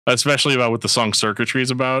especially about what the song Circuitry is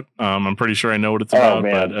about. I'm pretty sure I know what it's about,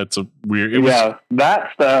 but it's a weird. That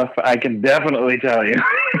stuff I can definitely tell you.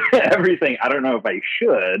 Everything. I don't know if I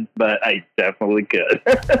should, but I definitely could.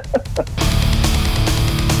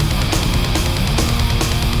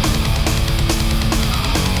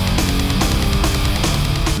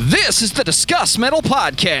 This is the Discuss Metal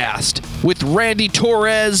Podcast with Randy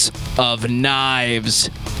Torres of Knives.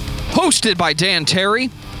 Hosted by Dan Terry.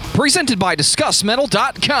 Presented by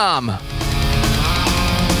DiscussMetal.com.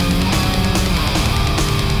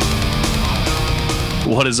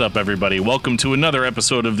 What is up, everybody? Welcome to another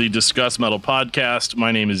episode of the Discuss Metal Podcast.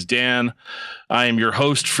 My name is Dan. I am your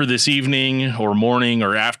host for this evening or morning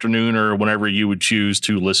or afternoon or whenever you would choose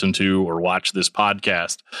to listen to or watch this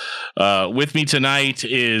podcast. With me tonight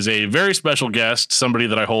is a very special guest, somebody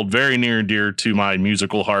that I hold very near and dear to my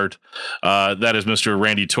musical heart. That is Mr.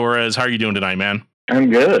 Randy Torres. How are you doing tonight, man?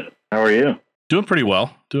 I'm good. How are you? Doing pretty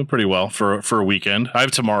well. For a weekend. I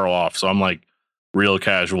have tomorrow off, so I'm like real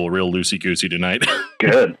casual, real loosey-goosey tonight.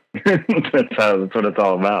 Good. That's what it's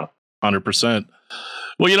all about. 100%.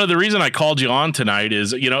 Well, the reason I called you on tonight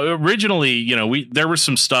is, originally, there was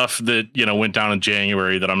some stuff that, went down in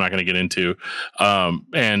January that I'm not going to get into.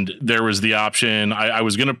 And there was the option. I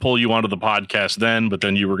was going to pull you onto the podcast then, but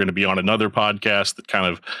then you were going to be on another podcast that kind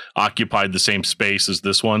of occupied the same space as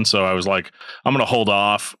this one. So I was like, I'm going to hold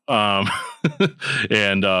off and,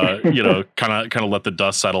 kind of let the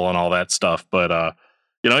dust settle on all that stuff. But,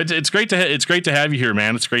 it's great to have you here,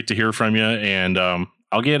 man. It's great to hear from you. And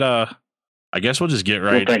I guess we'll just get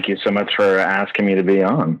right. Well, thank you so much for asking me to be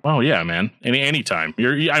on. Oh yeah, man. Anytime.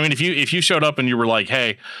 If you showed up and you were like,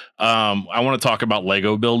 "Hey, I want to talk about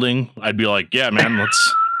Lego building," I'd be like, "Yeah, man,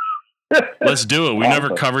 let's do it." We never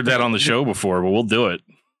covered that on the show before, but we'll do it.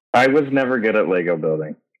 I was never good at Lego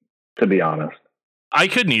building, to be honest. I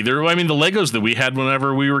couldn't either. I mean, the Legos that we had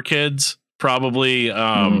whenever we were kids, probably.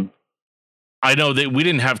 I know that we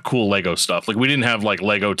didn't have cool Lego stuff. Like we didn't have like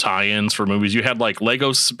Lego tie-ins for movies. You had like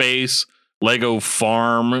Lego Space, Lego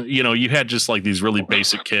Farm, you had just like these really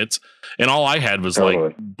basic kits, and all I had was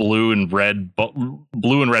like blue and red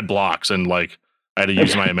blocks, and like I had to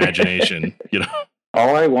use my imagination.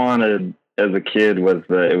 All I wanted as a kid was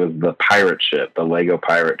the pirate ship, the Lego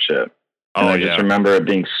pirate ship. And I just remember it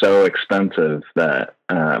being so expensive that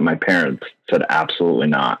my parents said absolutely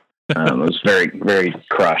not. I was very, very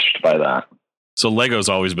crushed by that. So Lego's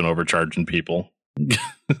always been overcharging people.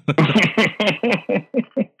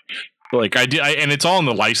 Like and it's all in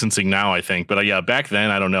the licensing now, I think. But back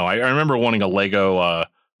then, I don't know. I remember wanting a Lego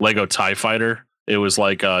TIE Fighter. It was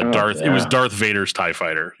like It was Darth Vader's TIE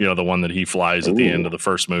Fighter. The one that he flies at the end of the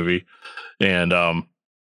first movie. And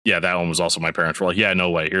that one was also my parents were like, yeah, no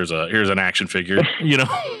way. Here's an action figure.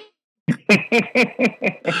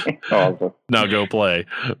 Awesome. Now go play.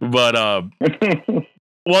 But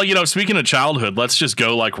well, speaking of childhood, let's just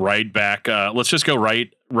go like right back. Let's just go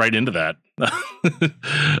right into that.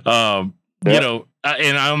 And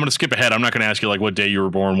I'm going to skip ahead. I'm not going to ask you like what day you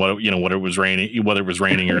were born, whether it was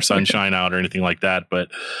raining or sunshine out or anything like that. But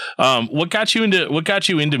what got you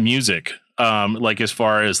into music? Like as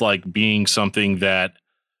far as like being something that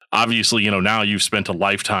obviously now you've spent a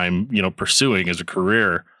lifetime pursuing as a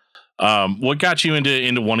career. What got you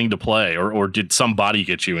into wanting to play, or did somebody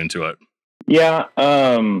get you into it? Yeah,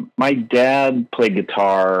 my dad played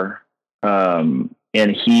guitar, and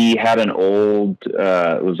he had an old,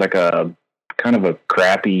 it was like a kind of a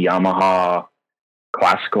crappy Yamaha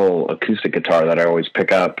classical acoustic guitar that I always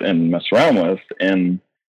pick up and mess around with. And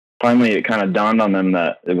finally it kind of dawned on them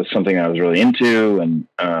that it was something I was really into. And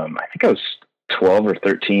I think I was 12 or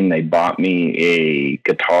 13. They bought me a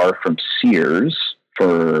guitar from Sears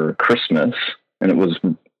for Christmas, and it was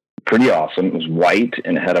pretty awesome. It was white,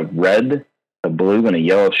 and it had a red, a blue, and a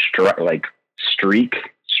yellow streak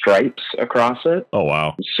stripes across it. Oh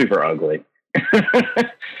wow. Super ugly.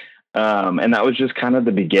 And that was just kind of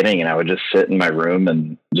the beginning, and I would just sit in my room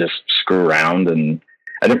and just screw around, and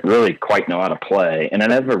I didn't really quite know how to play, and I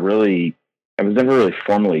was never really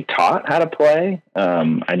formally taught how to play.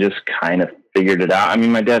 I just kind of figured it out. I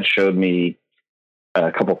mean, my dad showed me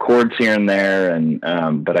a couple chords here and there, and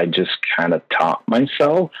but I just kind of taught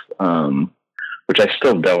myself, which I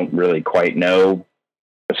still don't really quite know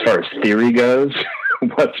as far as theory goes.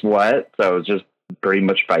 What's what? So it was just pretty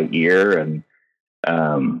much by ear, and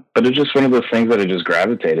but it's just one of those things that I just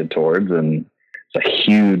gravitated towards, and it's a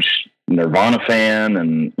huge Nirvana fan,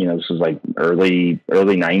 and this was like early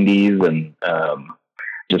 90s, and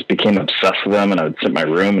just became obsessed with them, and I would sit in my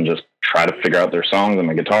room and just try to figure out their songs on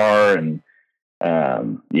my guitar, and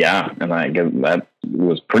and I guess that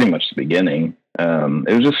was pretty much the beginning.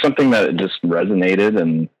 It was just something that just resonated,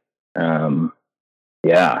 and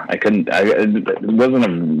yeah, it wasn't a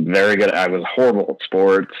very good. I was horrible at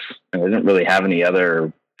sports, and I didn't really have any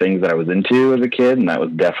other things that I was into as a kid, and that was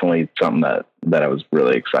definitely something that I was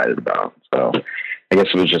really excited about. So I guess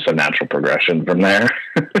it was just a natural progression from there.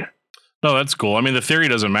 No, that's cool. I mean, the theory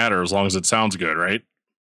doesn't matter as long as it sounds good, right?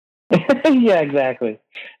 Yeah, exactly.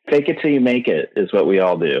 Fake it till you make it is what we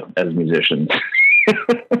all do as musicians.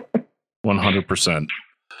 100%.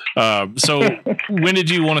 So when did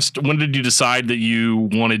you decide that you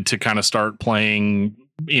wanted to kind of start playing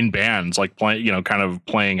in bands, like kind of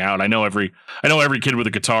playing out? I know every kid with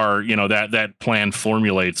a guitar, that plan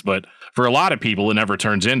formulates, but for a lot of people, it never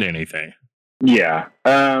turns into anything. Yeah.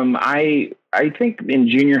 I think in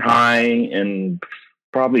junior high and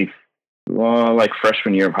probably like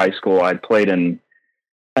freshman year of high school, I played in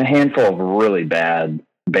a handful of really bad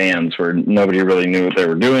bands where nobody really knew what they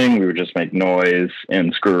were doing. We would just make noise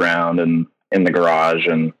and screw around in the garage.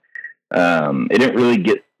 And it didn't really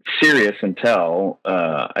get serious until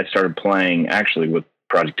I started playing actually with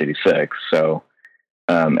Project 86. So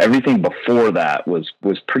everything before that was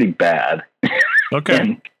pretty bad.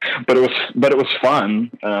 Okay. But it was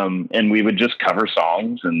fun. And we would just cover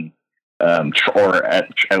songs and or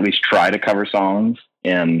at least try to cover songs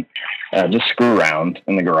and just screw around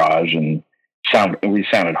in the garage, and we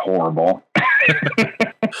sounded horrible.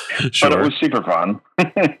 Sure. But it was super fun.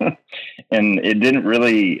 And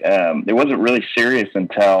it wasn't really serious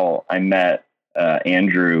until I met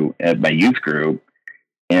Andrew at my youth group,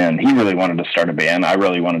 and he really wanted to start a band. I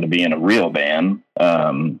really wanted to be in a real band.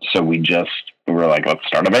 So we were like, let's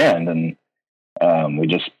start a band. And we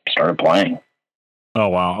just started playing. Oh,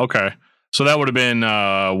 wow. Okay. So that would have been,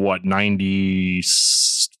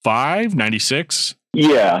 95, 96?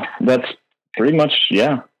 Yeah, that's pretty much,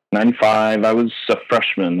 95. I was a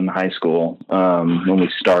freshman in high school when we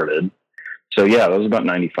started. So yeah, that was about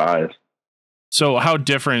 95. So how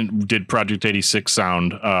different did Project 86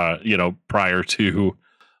 sound, prior to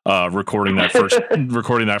recording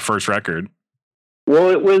that first record?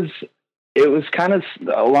 Well, it was kind of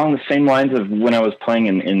along the same lines of when I was playing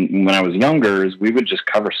in when I was younger. Is we would just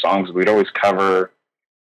cover songs. We would cover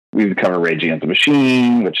Rage Against the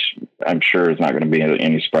Machine, which I'm sure is not going to be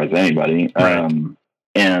any surprise to anybody. Right.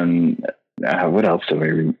 And what else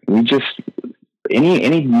did we just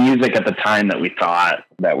any music at the time that we thought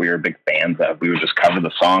that we were big fans of, we would just cover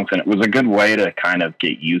the songs, and it was a good way to kind of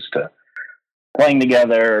get used to playing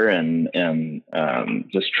together and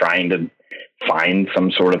just trying to find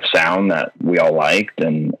some sort of sound that we all liked.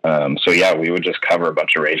 And so yeah, we would just cover a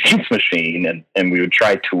bunch of Rage Against the Machine, and we would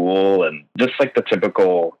try Tool and just like the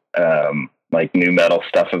typical like new metal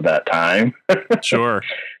stuff of that time. Sure.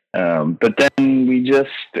 But then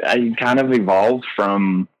I kind of evolved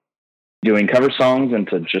from doing cover songs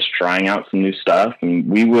into just trying out some new stuff.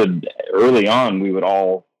 And early on, we would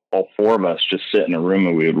all four of us just sit in a room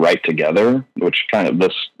and we would write together, which kind of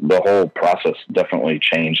the whole process definitely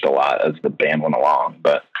changed a lot as the band went along.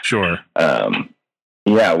 But sure.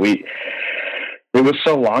 Yeah, it was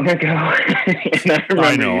so long ago. And I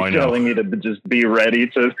remember you telling me to just be ready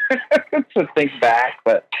to to think back.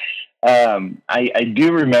 But I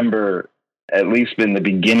do remember, at least in the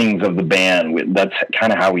beginnings of the band, that's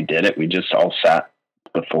kind of how we did it. We just all sat,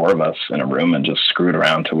 the four of us, in a room and just screwed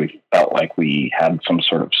around till we felt like we had some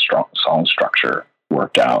sort of strong song structure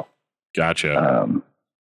worked out. Gotcha.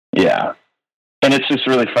 Yeah. And it's just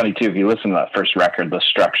really funny too. If you listen to that first record, the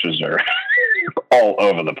structures are all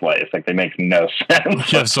over the place. Like they make no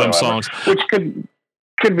sense. Yeah, some songs, which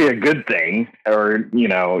could be a good thing, or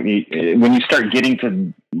when you start getting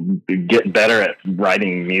to get better at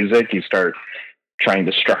writing music, you start trying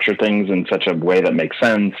to structure things in such a way that makes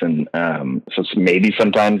sense. And so maybe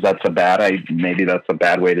sometimes that's a bad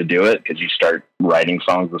way to do it, because you start writing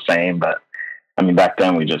songs the same. But I mean, back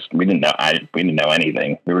then we didn't know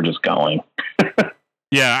anything. We were just going.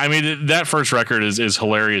 Yeah, I mean, that first record is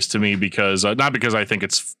hilarious to me because not because I think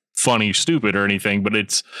it's funny, stupid, or anything, but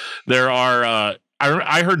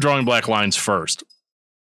I heard Drawing Black Lines first.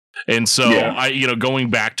 And so going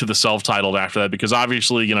back to the self-titled after that, because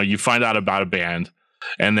obviously, you find out about a band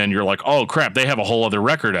and then you're like, oh crap, they have a whole other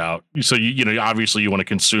record out. So obviously you want to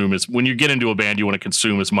consume when you get into a band, you want to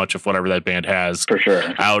consume as much of whatever that band has for sure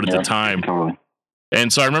out at the time. Totally.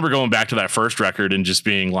 And so I remember going back to that first record and just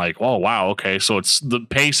being like, oh wow, okay. So the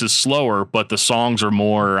pace is slower, but the songs are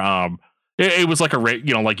more, it was like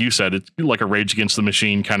like you said, it's like a Rage Against the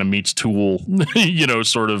Machine kind of meets Tool,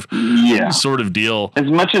 sort of deal. As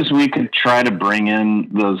much as we could try to bring in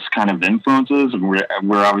those kind of influences, and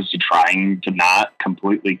we're obviously trying to not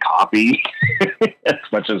completely copy as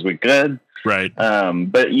much as we could. Right.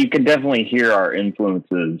 But you could definitely hear our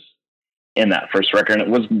influences in that first record. And it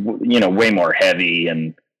was, way more heavy,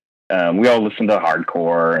 and we all listened to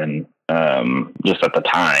hardcore and just at the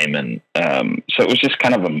time. And so it was just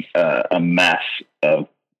kind of a mess of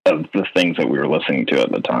the things that we were listening to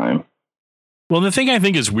at the time. Well, the thing I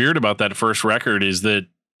think is weird about that first record is that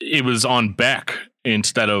it was on Beck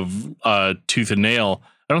instead of Tooth and Nail.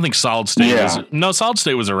 I don't think Solid State Solid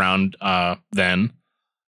State was around then.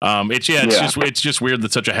 It's just weird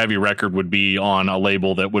that such a heavy record would be on a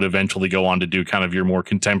label that would eventually go on to do kind of your more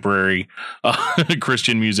contemporary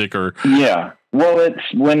Christian music. Or well,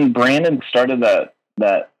 it's when Brandon started that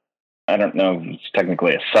I don't know if it's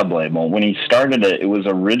technically a sub label. When he started it, it was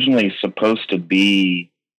originally supposed to be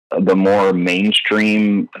the more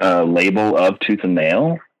mainstream label of Tooth and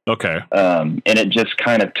Nail. Okay. And it just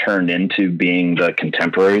kind of turned into being the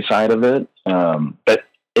contemporary side of it. But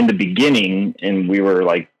in the beginning, and we were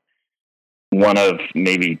like one of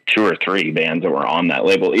maybe 2 or 3 bands that were on that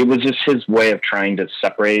label, it was just his way of trying to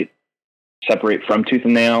separate from Tooth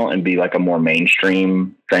and Nail and be like a more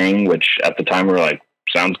mainstream thing, which at the time we were like,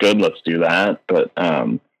 sounds good, let's do that. But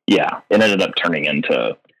it ended up turning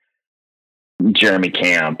into Jeremy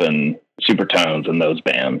Camp and Supertones and those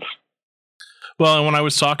bands. Well, and when I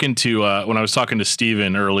was talking to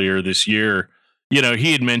Steven earlier this year,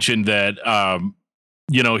 he had mentioned that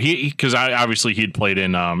because obviously he'd played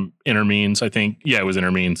in Intermeans, I think. Yeah, it was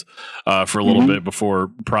Intermeans for a little bit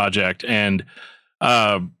before Project. And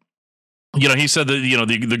he said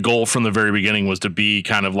that, the goal from the very beginning was to be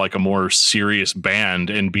kind of like a more serious band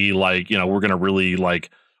and be like, we're going to really like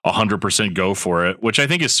 100% go for it, which I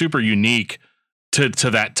think is super unique to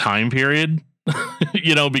that time period,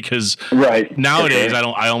 because nowadays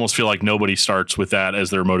I almost feel like nobody starts with that as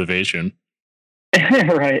their motivation.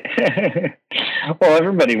 Right. Well,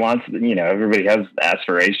 everybody wants, everybody has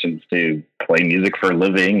aspirations to play music for a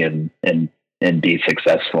living and be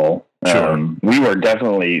successful. Sure. We were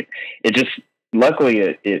definitely,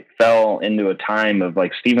 luckily it fell into a time of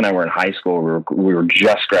like Steve and I were in high school. We were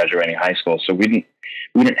just graduating high school. So we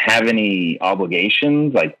didn't have any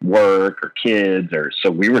obligations like work or kids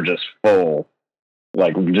so we were just full,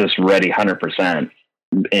 like just ready 100%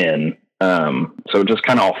 in. So it just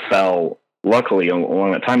kind of all fell luckily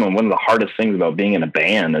along that time. And one of the hardest things about being in a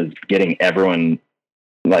band is getting everyone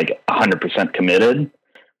like 100% committed,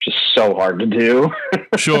 which is so hard to do.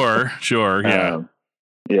 Sure.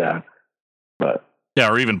 Yeah. But yeah,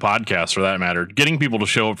 or even podcasts for that matter. Getting people to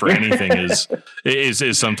show up for anything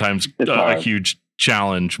is sometimes a huge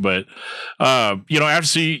challenge. But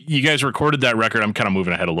after you guys recorded that record, I'm kind of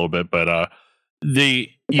moving ahead a little bit, but you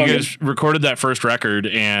guys recorded that first record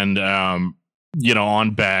and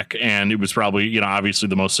on Beck, and it was probably obviously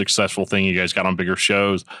the most successful thing. You guys got on bigger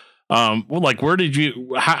shows. Like where did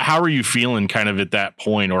you? How were you feeling kind of at that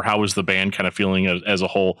point, or how was the band kind of feeling as a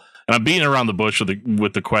whole? And I'm beating around the bush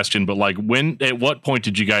with the question, but like at what point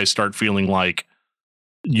did you guys start feeling like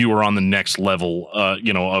you were on the next level,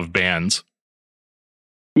 of bands?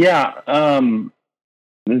 Yeah.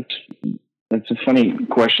 It's a funny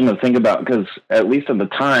question to think about because at least at the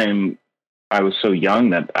time I was so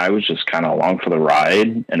young that I was just kind of along for the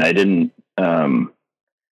ride, and I didn't,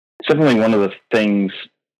 it's definitely one of the things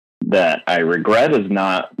that I regret is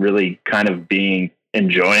not really kind of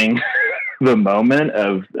enjoying the moment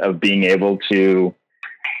of being able to,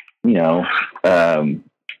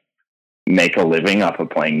 make a living off of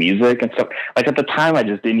playing music and stuff. Like at the time, I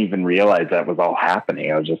just didn't even realize that was all happening.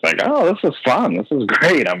 I was just like, oh, this is fun. This is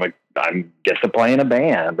great. I get to play in a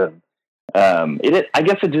band. And I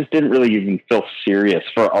guess it just didn't really even feel serious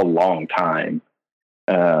for a long time.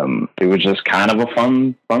 It was just kind of a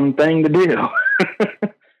fun thing to do.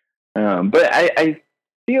 But I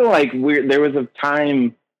feel like there was a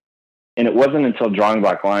time, and it wasn't until Drawing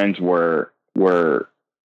Black Lines where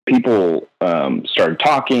people started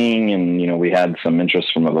talking, and we had some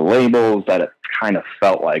interest from other labels, that it kind of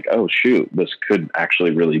felt like, oh shoot, this could actually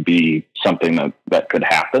really be something that could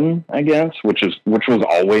happen, I guess, which was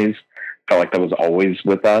always felt like that was always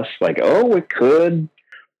with us, like, oh, it could,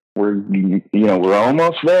 we're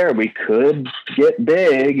almost there, we could get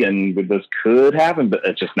big and this could happen, but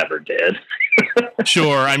it just never did.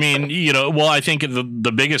 Sure. I mean, I think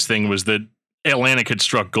the biggest thing was that Atlantic had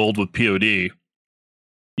struck gold with POD.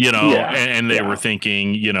 And they were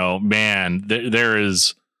thinking, man, there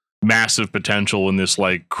is massive potential in this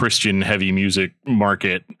like Christian heavy music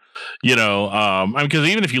market, because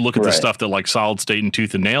even if you look at the stuff that like Solid State and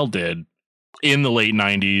Tooth and Nail did in the late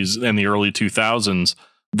 90s and the early 2000s,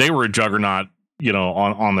 they were a juggernaut,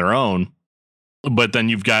 on their own. But then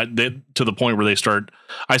you've got to the point where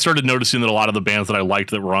I started noticing that a lot of the bands that I liked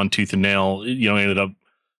that were on Tooth and Nail, ended up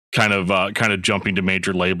kind of jumping to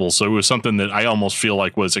major labels. So it was something that I almost feel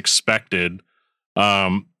like was expected.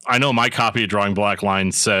 I know my copy of Drawing Black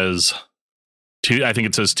Lines says, I think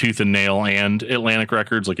it says Tooth and Nail and Atlantic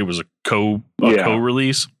Records, like it was a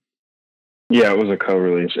co-release. Yeah, it was a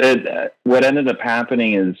co-release. What ended up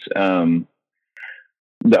happening is our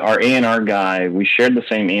A&R guy, we shared the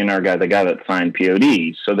same A&R guy, the guy that signed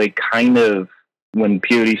POD. So they kind of, when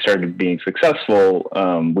POD started being successful,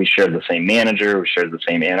 we shared the same manager, we shared the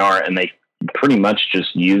same A&R, and they pretty much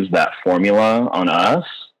just used that formula on us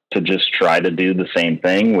to just try to do the same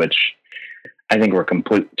thing, which I think we're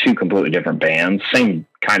two completely different bands, same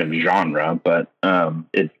kind of genre, but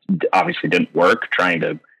it obviously didn't work trying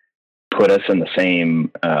to put us in the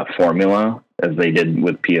same formula as they did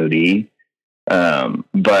with POD.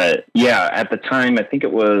 But yeah, at the time, I think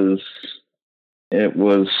it was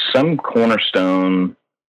some Cornerstone.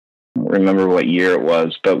 I don't remember what year it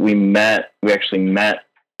was, but we actually met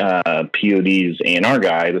POD's A&R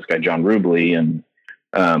guy, this guy, John Rubley, and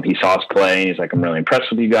he saw us play. He's like, I'm really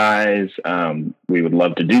impressed with you guys. We would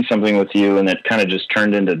love to do something with you. And it kind of just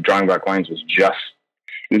turned into Drawing Black Lines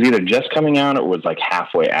it was either just coming out or was like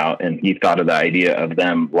halfway out. And he thought of the idea of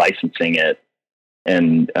them licensing it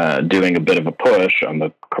and doing a bit of a push on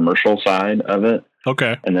the commercial side of it.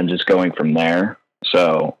 Okay. And then just going from there.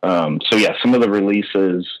 So yeah, some of the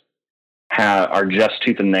releases are just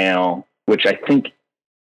Tooth and Nail, which I think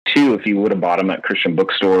too, if you would have bought them at Christian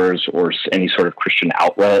bookstores or any sort of Christian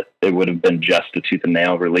outlet, it would have been just a Tooth and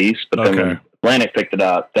Nail release. But then when Atlantic picked it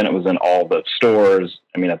up, then it was in all the stores.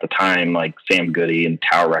 I mean, at the time, like Sam Goody and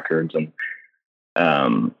Tower Records, and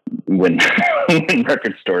when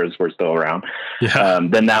record stores were still around,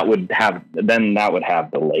 then that would have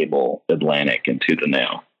the label Atlantic and Tooth and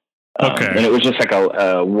Nail. And it was just like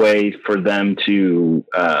a way for them to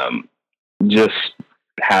just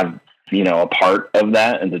have, a part of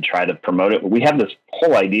that and to try to promote it. We had this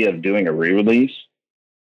whole idea of doing a re-release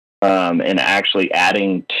and actually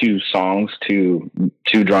adding 2 songs to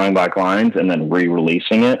Drawing Black Lines and then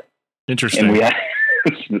re-releasing it. Interesting. And we had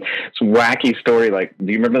this wacky story. Like,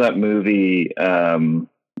 do you remember that movie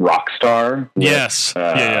Rockstar? Yes.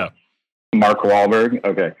 Yeah. Mark Wahlberg.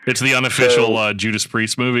 Okay. It's the unofficial Judas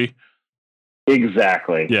Priest movie.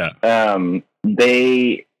 Exactly. Yeah.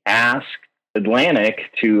 They asked Atlantic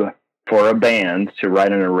for a band to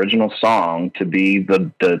write an original song to be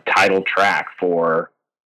the title track for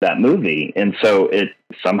that movie. And so it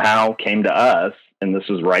somehow came to us, and this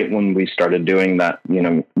was right when we started doing that,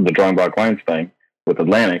 the Drawing Black Lines thing with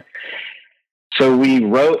Atlantic. So we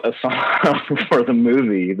wrote a song for the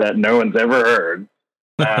movie that no one's ever heard.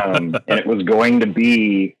 And it was going to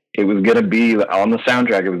be on the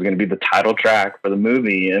soundtrack. It was going to be the title track for the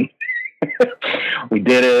movie. And we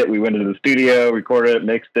did it. We went into the studio, recorded it,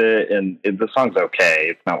 mixed it, and the song's okay.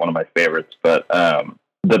 It's not one of my favorites, but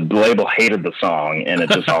the label hated the song, and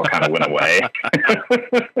it just all kind of went away.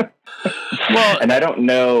 Well, and I don't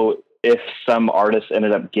know if some artists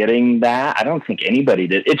ended up getting that. I don't think anybody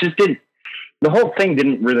did. It just didn't. The whole thing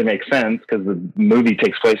didn't really make sense because the movie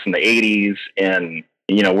takes place in the 80s, and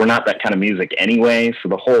we're not that kind of music anyway. So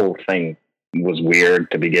the whole thing was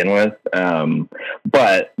weird to begin with.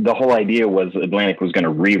 But the whole idea was Atlantic was going to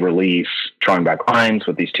re-release Drawing Black Lines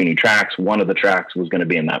with these 2 new tracks. One of the tracks was going to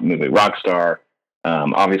be in that movie Rockstar.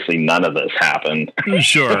 Obviously none of this happened.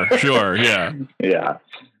 Sure. Yeah. Yeah.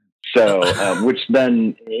 So, which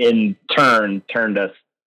then in turn turned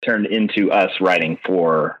into us writing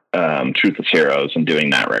for Truthless Heroes and doing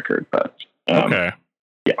that record. But okay.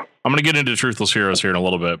 Yeah. I'm going to get into Truthless Heroes here in a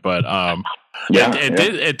little bit, but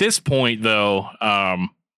at this point, though,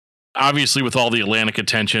 obviously with all the Atlantic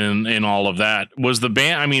attention and all of that, was the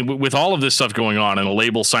band, I mean, with all of this stuff going on and a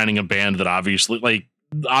label signing a band that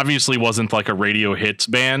obviously wasn't like a radio hits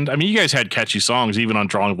band. I mean, you guys had catchy songs, even on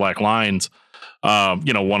Drawing Black Lines,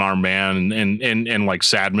 One Arm Man and like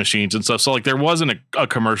Sad Machines and stuff. So like there wasn't a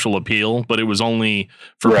commercial appeal, but it was only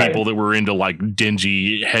for people that were into like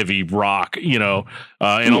dingy, heavy rock,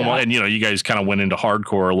 and you guys kind of went into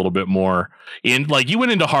hardcore a little bit more. And like you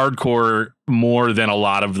went into hardcore more than a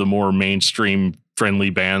lot of the more mainstream friendly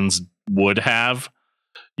bands would have.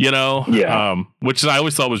 Which I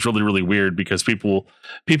always thought was really, really weird because people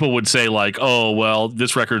would say like, oh, well,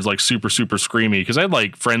 this record's like super, super screamy. Because I had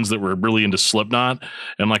like friends that were really into Slipknot,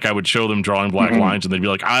 and like I would show them Drawing Black Lines, and they'd be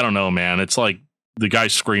like, I don't know, man, it's like the guy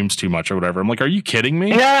screams too much or whatever. I'm like, are you kidding me?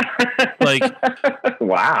 Yeah. Like,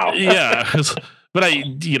 wow. Yeah. But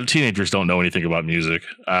teenagers don't know anything about music,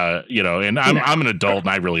 and I'm an adult and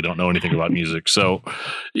I really don't know anything about music. So,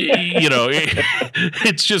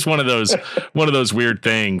 it's just one of those weird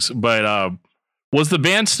things. But was the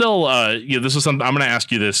band still, this is something I'm going to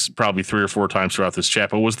ask you this probably 3 or 4 times throughout this chat,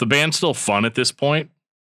 but was the band still fun at this point?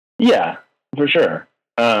 Yeah, for sure.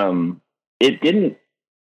 It didn't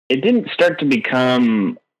start to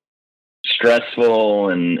become stressful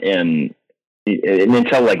and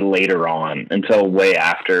until like later on, until way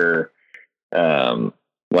after,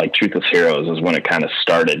 like Truthless Heroes is when it kind of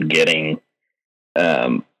started getting,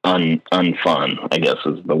 unfun, I guess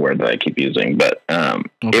is the word that I keep using. But,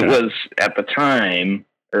 It was at the time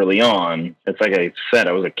early on, it's like I said,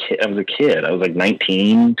 I was a kid. I was like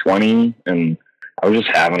 19, 20, and I was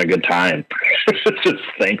just having a good time. Just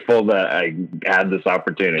thankful that I had this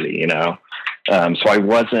opportunity, So I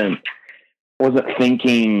wasn't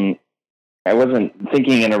thinking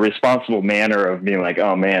in a responsible manner of being like,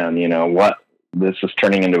 oh man, what, this is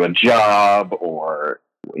turning into a job, or,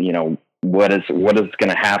 what is going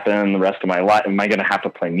to happen the rest of my life? Am I going to have to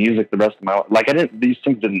play music the rest of my life? Like these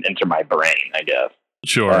things didn't enter my brain, I guess.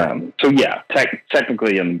 Sure. So yeah,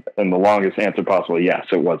 technically in the longest answer possible, yes,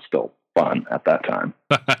 it was still fun at that time.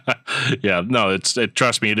 Yeah, no,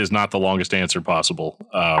 trust me, it is not the longest answer possible.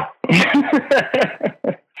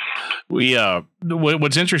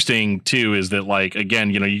 What's interesting too is that, like, again,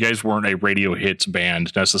 you guys weren't a radio hits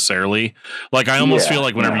band necessarily. Like, I almost feel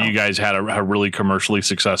like whenever you guys had a really commercially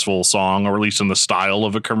successful song, or at least in the style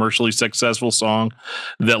of a commercially successful song,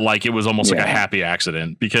 that like it was almost like a happy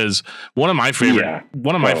accident. Because one of my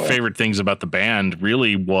favorite things about the band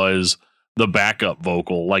really was the backup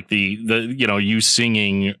vocal, like the you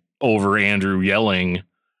singing over Andrew yelling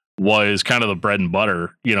was kind of the bread and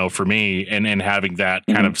butter, for me, and having that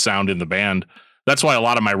kind of sound in the band. That's why a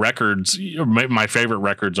lot of my records, my favorite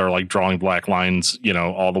records, are like Drawing Black Lines,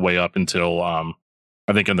 all the way up until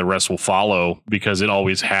I think And the Rest Will Follow, because it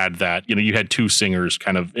always had that, you had 2 singers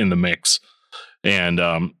kind of in the mix, and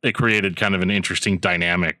it created kind of an interesting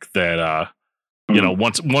dynamic that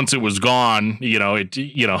once it was gone, you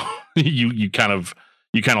kind of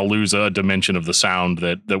lose a dimension of the sound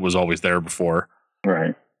that was always there before.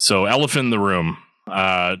 Right. So Elephant in the Room,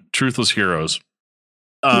 Truthless Heroes.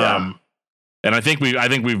 And I think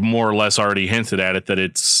we've more or less already hinted at it, that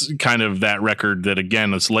it's kind of that record that, again,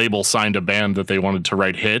 this label signed a band that they wanted to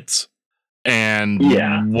write hits, and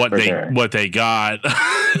what they got,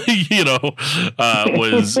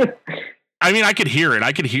 was, I mean, I could hear it.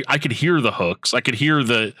 I could hear the hooks. I could hear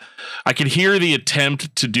the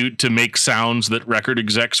attempt to make sounds that record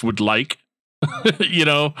execs would like.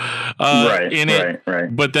 Right.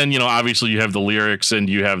 But then, obviously you have the lyrics and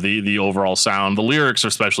you have the overall sound. The lyrics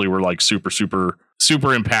especially were like super, super, super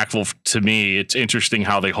impactful to me. It's interesting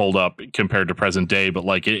how they hold up compared to present day, but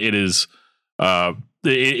like it is,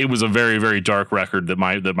 it was a very, very dark record that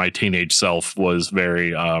my teenage self was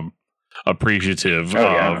very, appreciative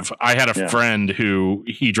of. I had a friend who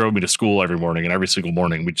he drove me to school every morning, and every single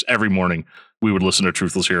morning, every morning we would listen to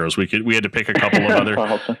Truthless Heroes. We had to pick a couple of other,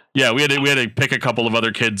 we had to pick a couple of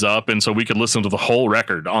other kids up, and so we could listen to the whole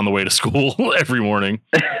record on the way to school every morning.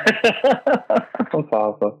 That's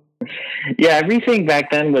awesome. Yeah, everything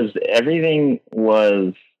back then was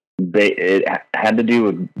it had to do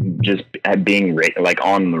with just being like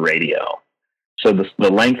on the radio. So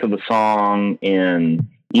the length of the song, and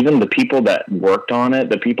even the people that worked on it,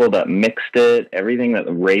 the people that mixed it, everything that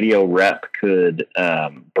the radio rep could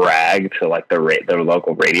brag to like their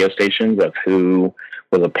local radio stations of who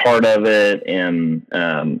was a part of it, and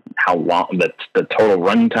how long the total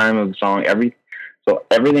runtime of the song. So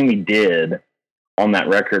everything we did on that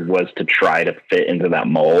record was to try to fit into that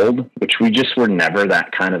mold, which we just were never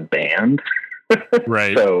that kind of band.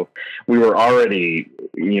 Right. So we were already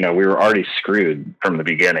screwed from the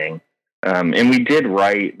beginning. And we did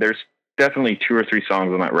write, there's definitely 2 or 3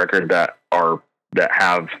 songs on that record that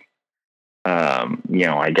have,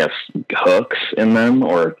 I guess hooks in them,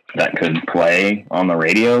 or that could play on the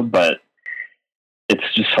radio, but it's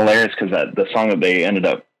just hilarious because the song that they ended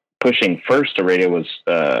up pushing first to radio was,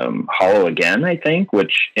 Hollow Again, I think,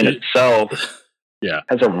 which in itself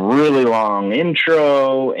has a really long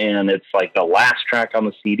intro, and it's like the last track on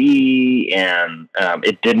the CD, and,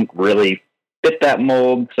 it didn't really fit that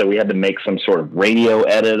mold, so we had to make some sort of radio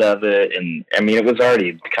edit of it. And I mean, it was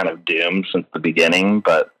already kind of doomed since the beginning,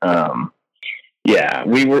 but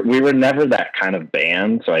we were never that kind of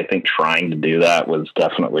band, so I think trying to do that was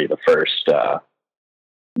definitely the first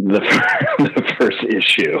the first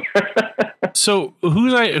issue. So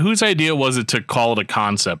whose idea was it to call it a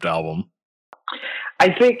concept album?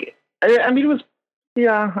 I think, I mean, it was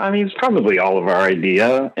Yeah, I mean, it's probably all of our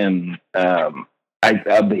idea, and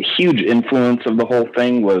the huge influence of the whole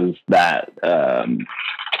thing was that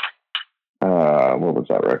what was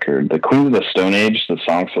that record? The Queens of the Stone Age, the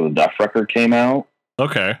Songs for the Deaf record came out.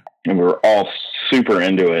 Okay. And we were all super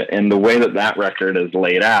into it. And the way that record is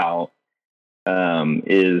laid out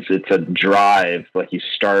is it's a drive. Like, you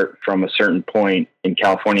start from a certain point in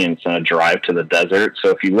California and it's on a drive to the desert. So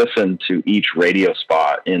if you listen to each radio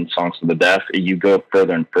spot in Songs for the Deaf, you go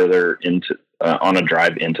further and further into on a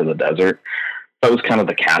drive into the desert. That was kind of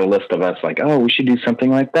the catalyst of us, like, oh, we should do something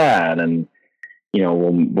like that. And, you know,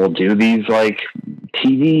 we'll do these like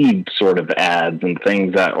TV sort of ads and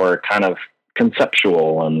things that were kind of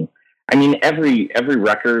conceptual. And I mean, every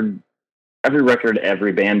record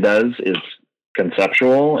every band does is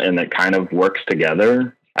conceptual, and it kind of works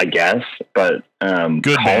together, I guess. But calling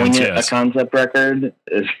it a concept record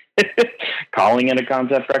is calling it a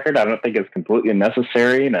concept record, I don't think it's completely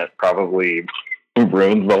necessary, and it probably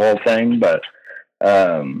ruins the whole thing. But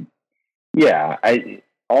yeah,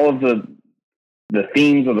 all of the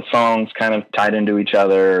themes of the songs kind of tied into each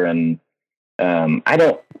other, and I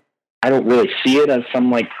don't really see it as some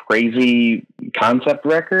like crazy concept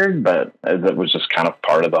record, but it was just kind of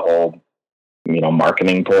part of the whole, you know,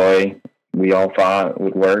 marketing ploy we all thought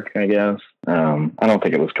would work, I guess. I don't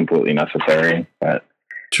think it was completely necessary, but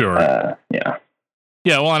sure. Yeah.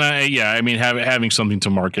 Yeah. Well, and I mean, having something to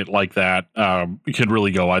market like that, it could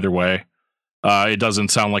really go either way. It doesn't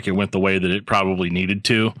sound like it went the way that it probably needed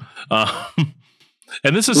to.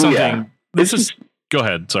 And this is something, go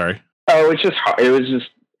ahead. Sorry. Oh, it was just,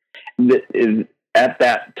 at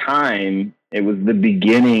that time, it was the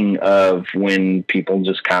beginning of when people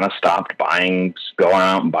just kind of stopped going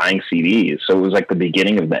out and buying CDs. So it was like the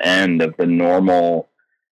beginning of the end of the normal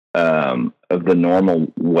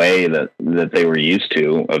way that they were used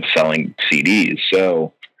to of selling CDs.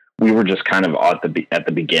 So we were just kind of at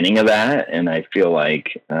the beginning of that. And I feel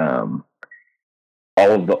like, all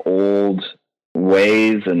of the old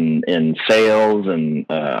ways and sales and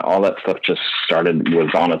all that stuff just was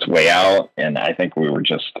on its way out, and I think we were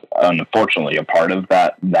just unfortunately a part of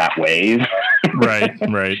that wave. right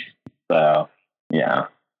So yeah,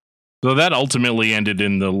 so that ultimately ended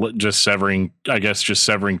in just severing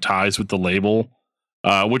ties with the label,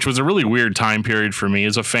 which was a really weird time period for me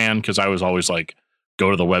as a fan, because I was always like, go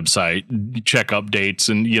to the website, check updates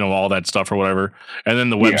and, you know, all that stuff or whatever, and then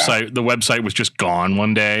the website was just gone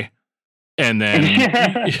one day. And then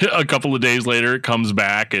a couple of days later, it comes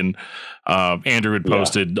back, and Andrew had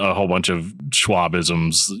posted a whole bunch of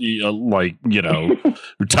Schwabisms, like, you know,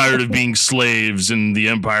 we're tired of being slaves and the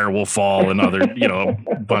empire will fall, and other, you know,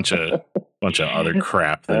 a bunch of other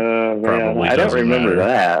crap that probably I don't remember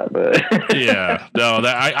matter. that, but yeah, no,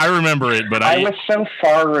 I remember it, but I was so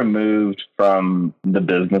far removed from the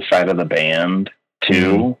business side of the band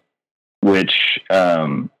too, which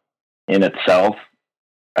in itself,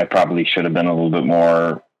 I probably should have been a little bit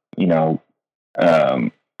more, you know,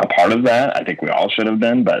 a part of that. I think we all should have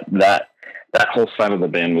been, but that whole side of the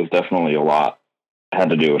band was definitely had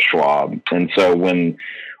to do with Schwab. And so when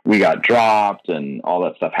we got dropped and all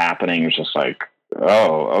that stuff happening, it was just like,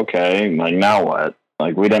 oh, okay. Like, now what?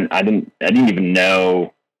 Like, I didn't even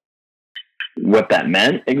know what that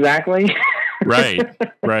meant exactly. Right.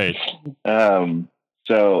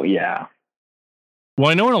 So yeah. Well,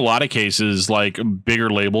 I know in a lot of cases, like bigger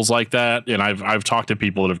labels like that, and I've talked to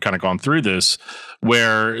people that have kind of gone through this,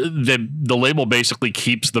 where the label basically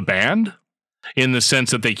keeps the band, in the sense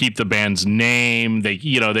that they keep the band's name, they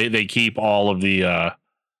keep all of the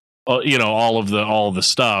all of the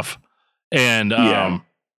stuff, and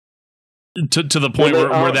to the point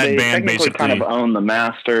where that band basically kind of own the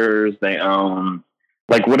masters. They own,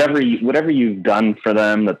 like, whatever you've done for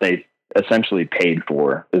them that they essentially paid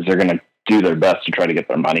for, is they're going to do their best to try to get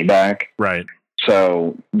their money back. Right.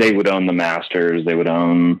 So they would own the masters. They would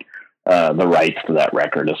own the rights to that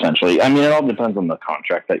record, essentially. I mean, it all depends on the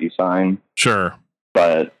contract that you sign. Sure.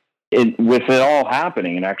 But with it all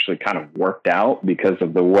happening, it actually kind of worked out because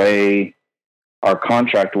of the way our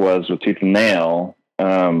contract was with Tooth and Nail.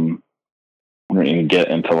 I'm not going to get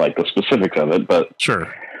into like the specifics of it, but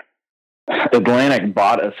sure. Atlantic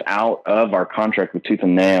bought us out of our contract with Tooth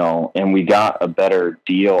and Nail, and we got a better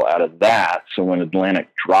deal out of that. So when Atlantic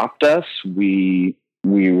dropped us, we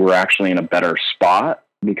were actually in a better spot,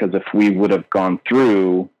 because if we would have gone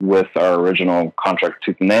through with our original contract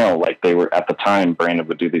with Tooth and Nail, like they were at the time, Brandon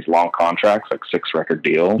would do these long contracts, like 6 record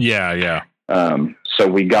deals. Yeah. So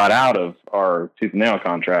we got out of our Tooth and Nail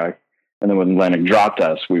contract, and then when Atlantic dropped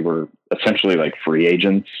us, we were essentially like free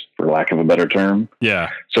agents, for lack of a better term. Yeah.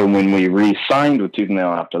 So when we re-signed with Tooth and Nail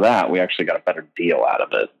after that, we actually got a better deal out of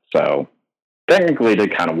it. So technically, it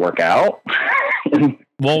did kind of work out in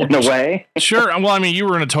a way. Sure. Well, I mean, you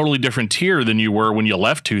were in a totally different tier than you were when you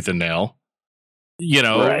left Tooth and Nail. You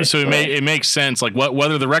know, right, so it makes sense. Like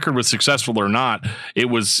whether the record was successful or not,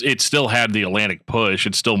 it still had the Atlantic push.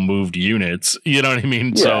 It still moved units. You know what I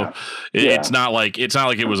mean? Yeah. So it's not like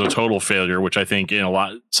it was a total failure, which I think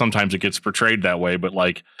sometimes it gets portrayed that way. But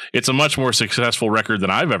like, it's a much more successful record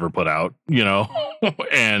than I've ever put out. You know,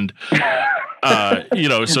 and you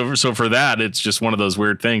know, so for that, it's just one of those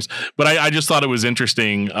weird things. But I just thought it was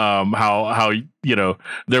interesting how you know,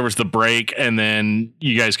 there was the break, and then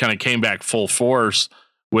you guys kind of came back full force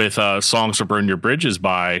with Songs to Burn Your Bridges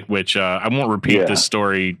By, which I won't repeat this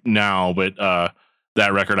story now, but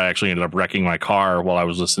that record, I actually ended up wrecking my car while I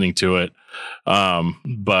was listening to it.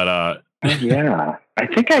 But yeah, I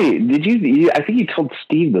think I think you told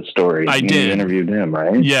Steve the story. I did. You interviewed him,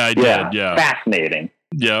 right? Yeah, I did. Yeah. Fascinating.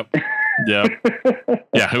 Yep. Yeah.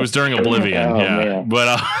 Yeah. It was during Oblivion. Oh, yeah. Man.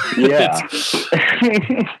 But yeah.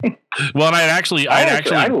 Well, and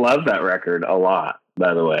I love that record a lot,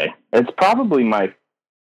 by the way. It's probably my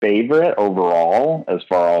favorite overall as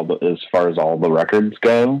far as all the records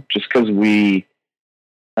go, just because we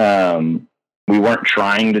weren't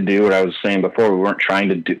trying to do what I was saying before. We weren't trying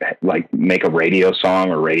to do like make a radio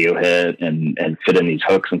song or radio hit and fit in these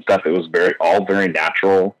hooks and stuff. It was all very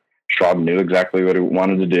natural. Schwab knew exactly what he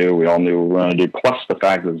wanted to do. We all knew what we wanted to do. Plus the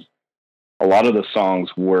fact is a lot of the songs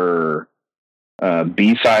were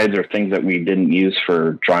B-sides or things that we didn't use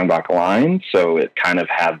for Drawing Black Lines. So it kind of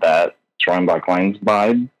had that Drawing Black Lines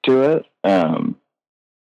vibe to it.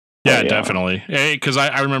 Yeah, definitely. Because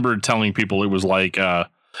I remember telling people it was like,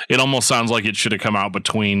 it almost sounds like it should have come out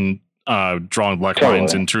between Drawing Black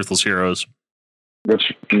Lines and Truthless Heroes.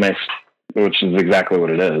 Which is exactly what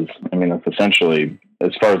it is. I mean, that's essentially,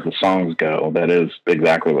 as far as the songs go, that is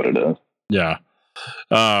exactly what it is. Yeah.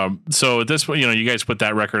 So at this point, you know, you guys put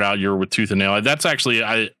that record out. You're with Tooth and Nail. That's actually,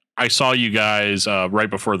 I saw you guys right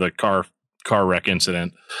before the car wreck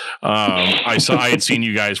incident. I had seen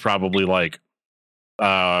you guys probably like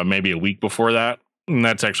maybe a week before that. And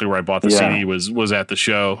that's actually where I bought the CD was at the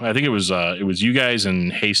show. I think it was you guys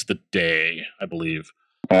and Haste the Day, I believe.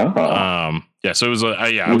 Oh. Yeah. So it was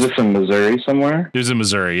Was this in Missouri somewhere? It was in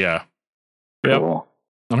Missouri. Yeah. Cool. Yep.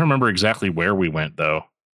 I don't remember exactly where we went though.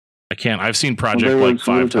 I've seen Project like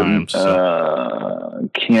 5 times.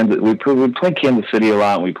 Kansas. We played Kansas City a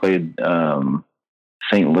lot. We played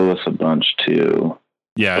St. Louis a bunch too.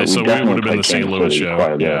 Yeah. So we would have been the St. Louis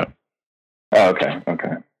show. Yeah. Oh, okay.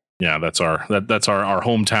 Okay. Yeah, that's our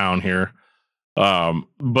hometown here.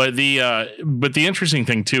 But the interesting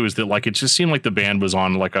thing too is that like it just seemed like the band was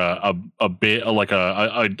on like a bit like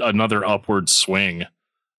another upward swing,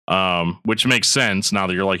 which makes sense now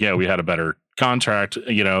that you're like, yeah, we had a better contract,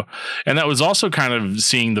 you know, and that was also kind of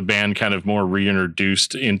seeing the band kind of more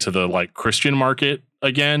reintroduced into the like Christian market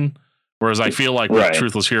again. Whereas I feel like with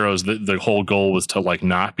Truthless Heroes, the whole goal was to like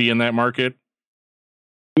not be in that market.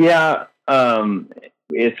 Yeah.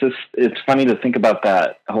 It's funny to think about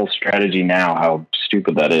that whole strategy now, how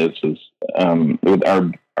stupid that is. With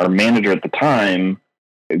our manager at the time,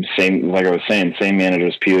 same manager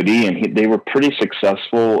as POD, and they were pretty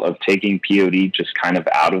successful of taking POD just kind of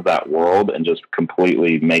out of that world and just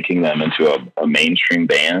completely making them into a mainstream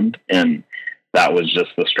band. And that was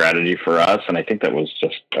just the strategy for us. And I think that was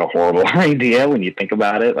just a horrible idea when you think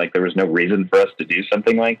about it. Like there was no reason for us to do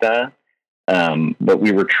something like that. But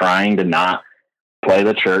we were trying to not play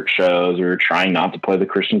the church shows. We were trying not to play the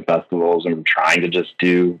Christian festivals, and we were trying to just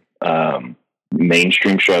do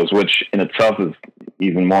mainstream shows, which in itself is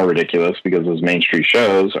even more ridiculous because those mainstream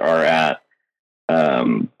shows are at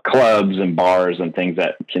clubs and bars and things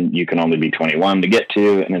that you can only be 21 to get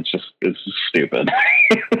to, and it's just stupid.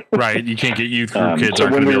 Right, you can't get youth group kids.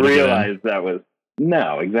 So when we realized when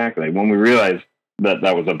we realized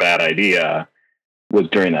that was a bad idea was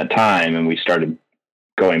during that time, and we started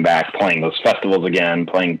going back, playing those festivals again,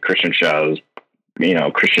 playing Christian shows, you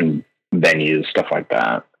know, Christian venues, stuff like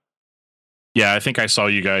that. Yeah, I think I saw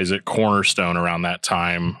you guys at Cornerstone around that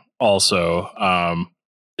time also.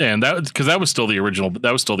 And that was still the original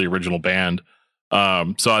band.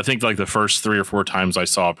 So I think like the first 3 or 4 times I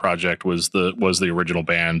saw a Project was the original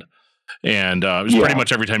band. And it was pretty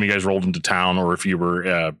much every time you guys rolled into town, or if you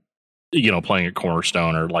were playing at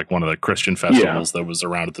Cornerstone or like one of the Christian festivals that was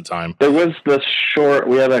around at the time. There was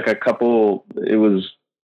we had like a couple, it was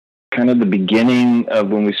kind of the beginning of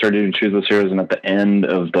when we started doing Truthless Heroes, and at the end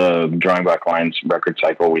of the Drawing Black Lines record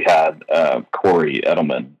cycle, we had Corey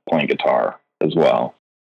Edelman playing guitar as well.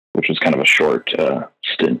 which was kind of a short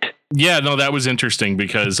stint. Yeah, no, that was interesting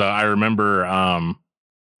because I remember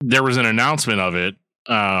there was an announcement of it.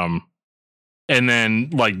 And then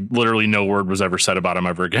like literally no word was ever said about him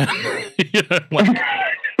ever again.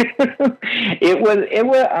 It was,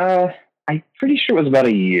 I'm pretty sure it was about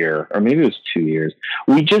a year, or maybe it was 2 years.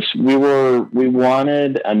 We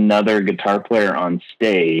wanted another guitar player on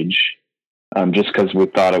stage, just because we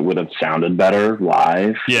thought it would have sounded better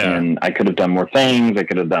live. Yeah. And I could have done more things. I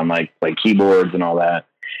could have done like keyboards and all that.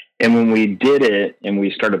 And when we did it and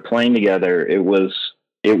we started playing together, it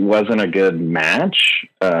wasn't a good match,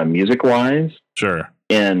 music wise. Sure.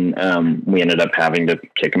 And we ended up having to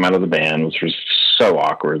kick him out of the band, which was so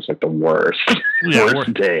awkward. It's like the worst,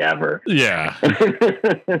 worst day ever. Yeah.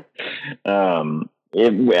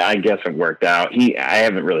 I guess it worked out. I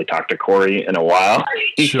haven't really talked to Corey in a while.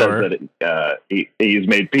 He Sure. says that he's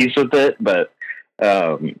made peace with it, but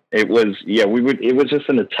it was just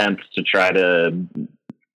an attempt to try to,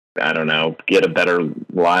 I don't know, get a better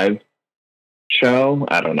live show.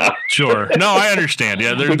 I don't know. Sure. No, I understand.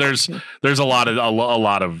 Yeah, there's a lot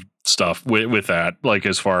of stuff with that, like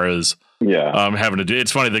as far as having to do.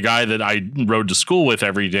 It's funny, the guy that I rode to school with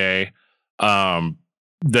every day,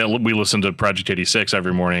 that we listened to Project 86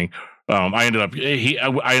 every morning. I ended up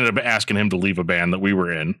asking him to leave a band that we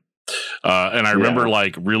were in. And I remember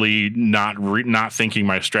like really not thinking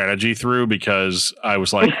my strategy through, because I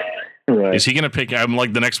was like, right. Is he going to pick? I'm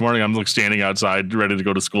like, the next morning I'm like standing outside ready to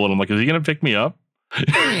go to school, and I'm like, is he going to pick me up?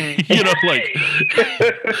 Like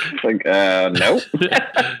no.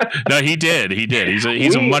 No, he did. He's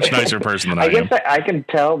a much nicer person than I am. I can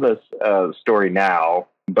tell this story now,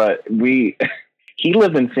 but he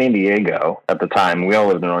lived in San Diego at the time. We all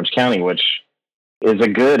lived in Orange County, which is a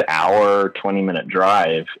good hour, 20-minute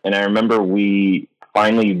drive. And I remember we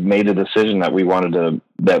finally made a decision that we wanted to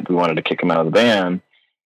kick him out of the band.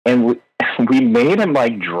 And we made him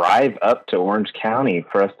like drive up to Orange County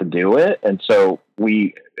for us to do it. And so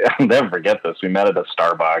I'll never forget this. We met at a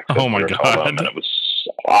Starbucks. Oh my God. And it was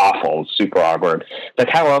awful, super awkward. Like,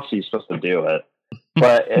 how else are you supposed to do it?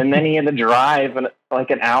 And then he had to drive like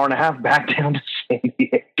an hour and a half back down to San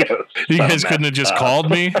Diego. You guys couldn't have just called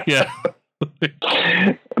me? Yeah.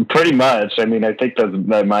 Pretty much. I mean, I think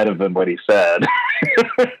that might have been what he said.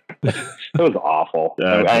 It was awful.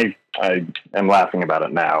 I'm laughing about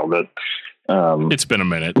it now, but it's been a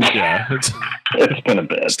minute. Yeah, it's been a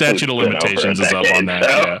bit. Statute of limitations is up on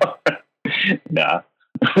that. So. Yeah.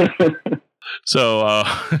 So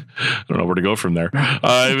I don't know where to go from there.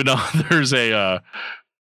 There's a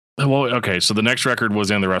so the next record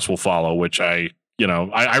was And the Rest Will Follow, which I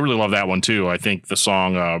really love that one too. I think the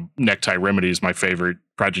song Necktie Remedy is my favorite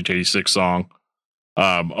Project 86 song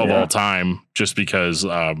of all time, just because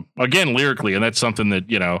again, lyrically, and that's something that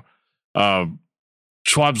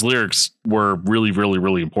Schwab's lyrics were really, really,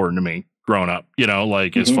 really important to me growing up,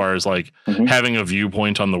 as far as like having a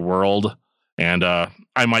viewpoint on the world. And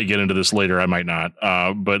I might get into this later, I might not.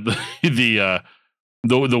 But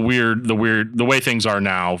the way things are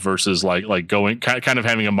now versus like going kind of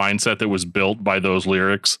having a mindset that was built by those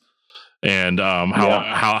lyrics, and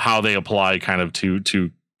how they apply kind of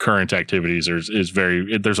to current activities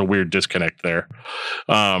there's a weird disconnect there.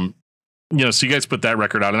 So you guys put that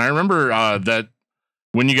record out, and I remember that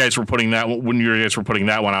when you guys were putting that one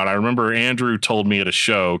out, I remember Andrew told me at a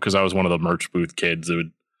show, because I was one of the merch booth kids that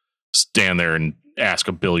would stand there and ask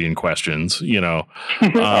a billion questions, and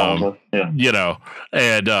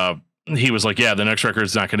he was like, yeah, the next record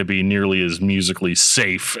is not going to be nearly as musically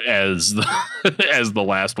safe as the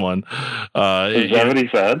last one. Is that what he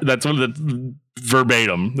said? That's what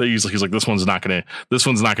verbatim. He's like, this one's not going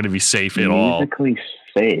to be safe at all. Musically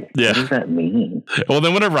safe. Yeah. What does that mean? Well,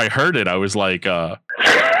 then whenever I heard it, I was like, huh?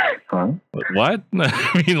 What?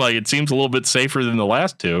 I mean, like, it seems a little bit safer than the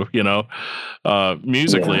last two,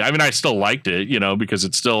 musically. Yeah. I mean, I still liked it, because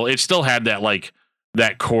it still had that, like,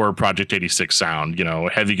 that core Project 86 sound,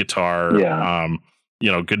 heavy guitar,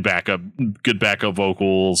 good backup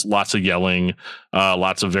vocals, lots of yelling,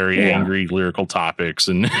 lots of very angry lyrical topics.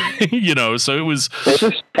 And, so it was. It's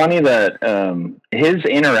just funny that his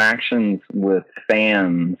interactions with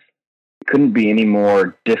fans couldn't be any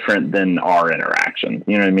more different than our interaction.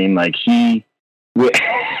 You know what I mean? Like if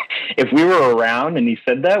we were around and he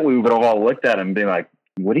said that, we would have all looked at him and be like,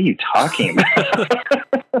 what are you talking about?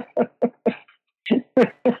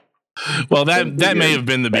 Well, that may have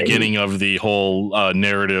been the beginning of the whole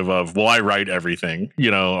narrative of, well, I write everything,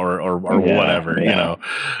 or whatever,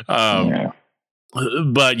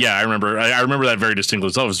 But yeah, I remember that very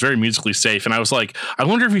distinctly. So it was very musically safe, and I was like, I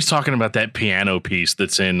wonder if he's talking about that piano piece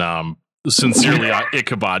that's in Sincerely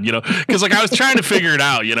Ichabod, you know, because like I was trying to figure it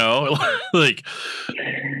out, you know, like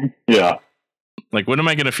Yeah. like when am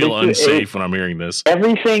I going to feel unsafe when I'm hearing this?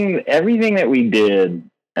 Everything that we did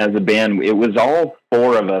as a band, it was all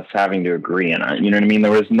four of us having to agree on it. You know what I mean?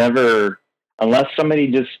 There was never, unless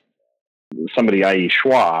somebody, i.e.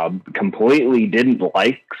 Schwab, completely didn't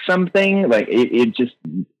like something, like it just,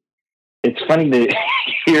 it's funny to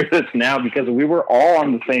hear this now because we were all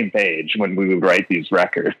on the same page when we would write these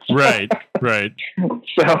records. Right.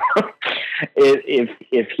 So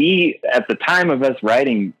if he, at the time of us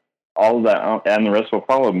writing all that and the rest will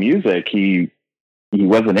follow music, he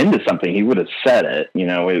wasn't into something, he would have said it, you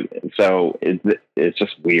know. It's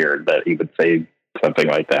just weird that he would say something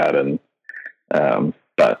like that. And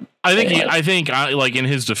but I think like in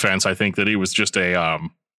his defense, I think that he was just a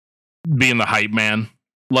being the hype man,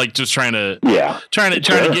 like just trying to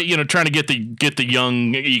get, you know, trying to get the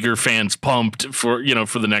young eager fans pumped for, you know,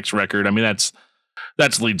 for the next record. I mean, that's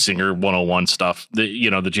lead singer 101 stuff that, you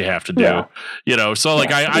know, that you have to do, you know, so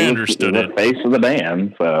like I understood it. The face of the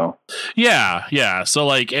band. So yeah. So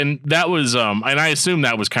like, and that was, and I assume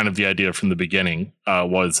that was kind of the idea from the beginning,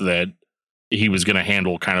 was that he was going to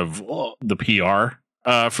handle kind of the PR,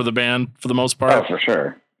 for the band for the most part. Oh, for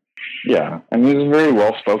sure. Yeah. I mean, he was a very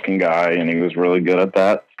well-spoken guy and he was really good at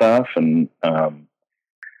that stuff. And,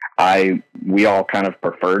 we all kind of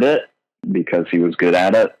preferred it because he was good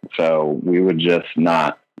at it. So we would just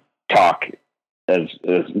not talk as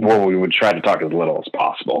well. We would try to talk as little as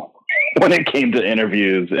possible when it came to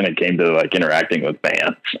interviews and it came to like interacting with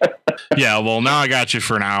bands. Yeah. Well, now I got you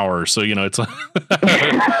for an hour. So, you know, it's, well,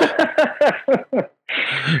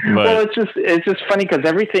 it's just funny because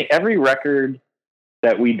every record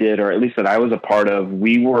that we did, or at least that I was a part of,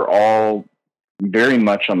 we were all very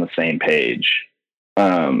much on the same page.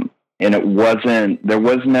 And there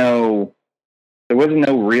was no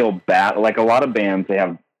real battle. Like a lot of bands, they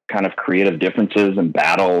have kind of creative differences and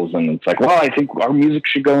battles. And it's like, well, I think our music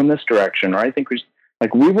should go in this direction. Or I think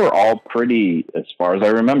we were all pretty, as far as I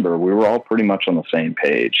remember, we were all pretty much on the same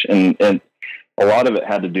page. And a lot of it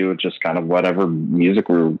had to do with just kind of whatever music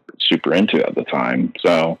we were super into at the time.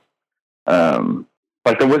 So,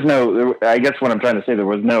 like there was I guess what I'm trying to say, there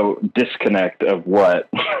was no disconnect of what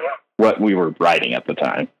we were writing at the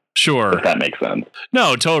time. Sure. If that makes sense.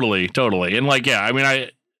 No, totally. And like, yeah, I mean,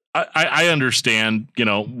 I understand, you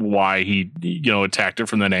know, why he, you know, attacked it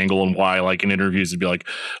from that angle and why like in interviews it'd be like,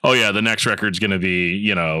 oh yeah, the next record's going to be,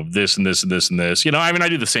 you know, this and this and this and this, you know, I mean, I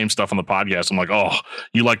do the same stuff on the podcast. I'm like, oh,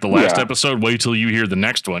 you like the last episode? Wait till you hear the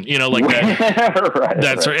next one, you know, like that.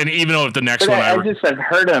 Right. And even though if the next one,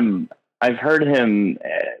 I've heard him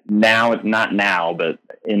now, not now, but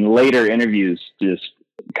in later interviews, just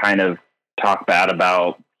kind of talk bad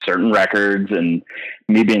about certain records and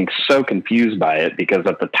me being so confused by it because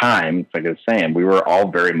at the time, like I was saying, we were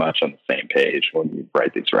all very much on the same page when we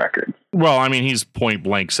write these records. Well, I mean, he's point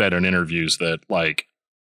blank said in interviews that like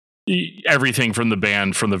everything from the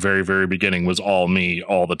band from the very, very beginning was all me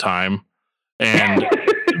all the time. And,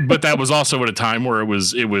 but that was also at a time where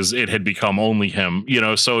it had become only him, you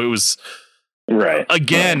know, so it was right.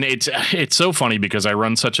 Again, right. It's so funny because I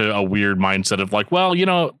run such a weird mindset of like, well, you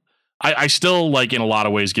know, I still like in a lot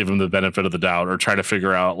of ways give him the benefit of the doubt or try to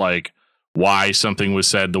figure out like why something was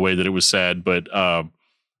said the way that it was said. But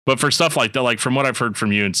for stuff like that, like from what I've heard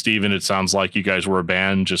from you and Steven, it sounds like you guys were a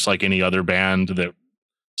band just like any other band that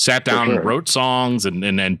sat down and wrote songs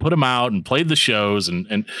and put them out and played the shows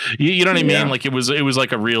and you know what I mean? Like it was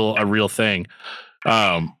like a real thing.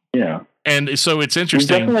 Yeah. And so it's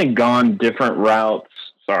interesting. We've definitely gone different routes.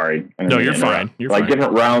 Sorry. No, you're fine. You're like fine.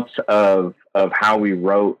 Different routes of how we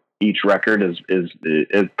wrote each record is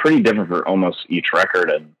pretty different for almost each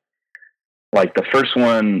record. And like the first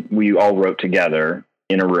one we all wrote together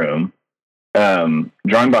in a room. Drawing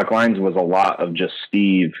Black Lines was a lot of just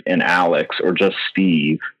Steve and Alex or just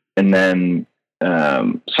Steve. And then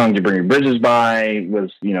Songs You Bring Your Bridges By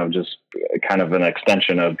was, you know, just kind of an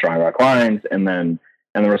extension of Drawing Black Lines. And the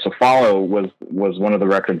Rest Will Follow was one of the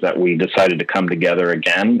records that we decided to come together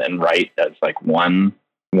again and write as like one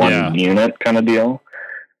unit kind of deal.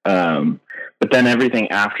 But then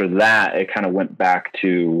everything after that, it kind of went back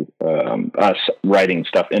to us writing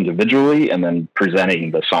stuff individually and then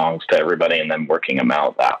presenting the songs to everybody and then working them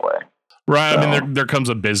out that way. Right. So, I mean, there comes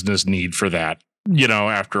a business need for that, you know,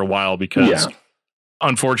 after a while, because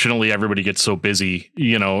unfortunately everybody gets so busy,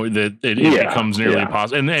 you know, that it becomes nearly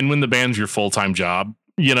impossible. And when the band's your full-time job,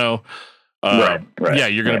 you know, right. Yeah,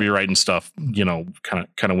 you're going to be writing stuff, you know, kind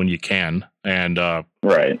of when you can. And,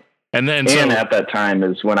 right. And at that time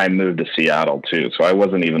is when I moved to Seattle too. So I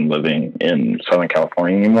wasn't even living in Southern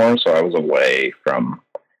California anymore. So I was away from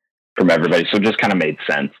from everybody. So it just kind of made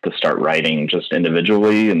sense to start writing just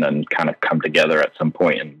individually and then kind of come together at some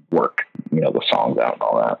point and work, the songs out and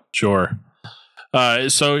all that. Sure.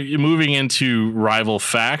 So moving into rival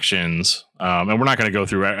factions, and we're not going to go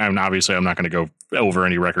through, and obviously I'm not going to go over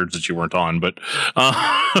any records that you weren't on, but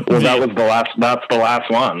that was the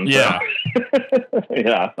last one. Yeah. So.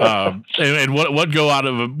 Yeah. And what go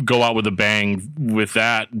out with a bang with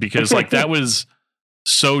that, because like that was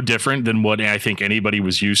so different than what I think anybody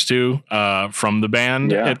was used to from the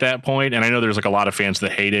band at that point. And I know there's like a lot of fans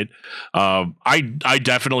that hate it. I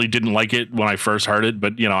definitely didn't like it when I first heard it,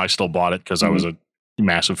 but I still bought it because I was a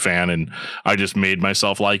massive fan and I just made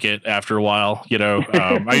myself like it after a while.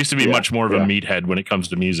 I used to be much more of a meathead when it comes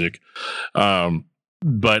to music.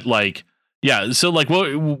 But like, yeah. So like,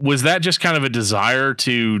 what was that just kind of a desire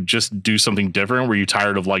to just do something different? Were you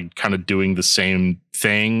tired of like kind of doing the same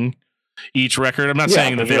thing each record? I'm not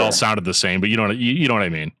saying that they all sounded the same, but you know what I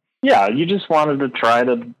mean? Yeah. You just wanted to try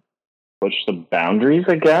to push the boundaries,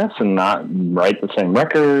 I guess, and not write the same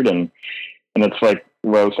record. And it's like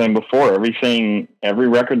what I was saying before, every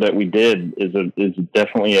record that we did is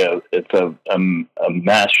definitely a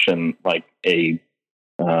mesh and like I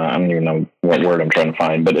don't even know what word I'm trying to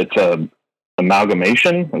find, but it's a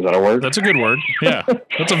amalgamation. Is that a word? That's a good word. Yeah.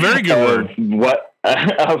 That's a very good word.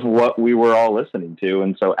 Of what we were all listening to.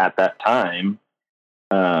 And so at that time,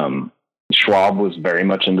 Schwab was very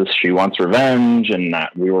much into She Wants Revenge, and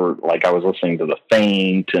that we were like, I was listening to The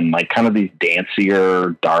Faint and like kind of these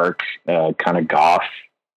dancier, dark, kind of goth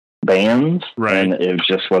bands. Right. And it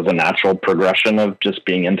just was a natural progression of just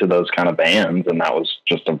being into those kind of bands. And that was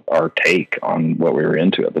just our take on what we were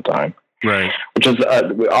into at the time. Right. Which is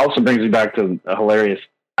also brings me back to a hilarious,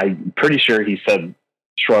 I'm pretty sure he said,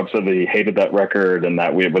 Schwab said that he hated that record and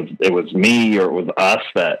that it was me or it was us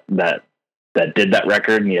that did that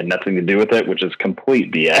record and he had nothing to do with it, which is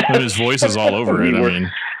complete BS. And his voice is all over it.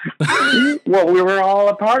 Well, we were all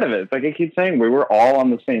a part of it. It's like I keep saying, we were all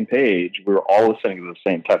on the same page. We were all listening to the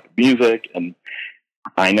same type of music. And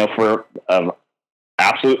I know for an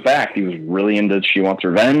absolute fact, he was really into She Wants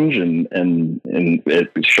Revenge and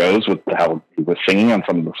it shows with how he was singing on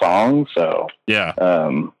some of the songs. So yeah.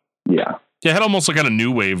 Yeah. Yeah, it had almost like a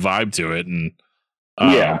new wave vibe to it. And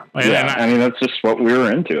I mean, that's just what we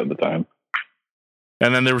were into at the time.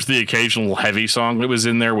 And then there was the occasional heavy song that was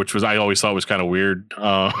in there, which was I always thought was kind of weird.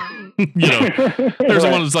 There's the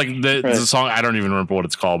one that's like the song, I don't even remember what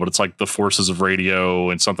it's called, but it's like The Forces of Radio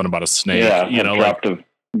and something about a snake. Yeah,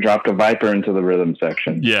 dropped a viper into the rhythm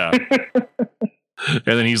section. Yeah. And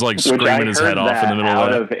then he's like screaming his head off in the middle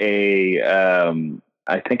of that.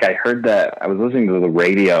 I think I heard that. I was listening to the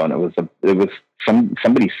radio, and it was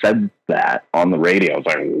somebody said that on the radio. I was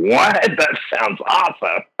like, "What? That sounds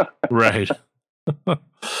awesome!" Right.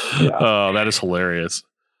 Oh, that is hilarious.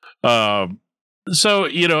 So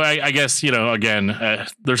I guess again,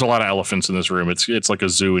 there's a lot of elephants in this room. It's like a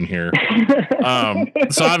zoo in here.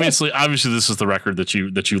 So obviously, this is the record that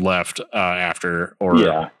you left after, or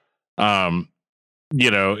would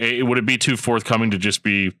it be too forthcoming to just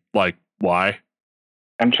be like, why?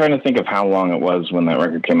 I'm trying to think of how long it was when that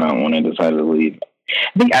record came out when I decided to leave.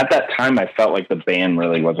 I think at that time I felt like the band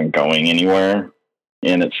really wasn't going anywhere.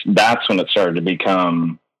 And that's when it started to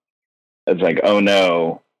become, it's like, oh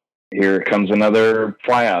no, here comes another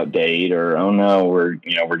flyout date, or oh no, we're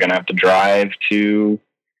going to have to drive to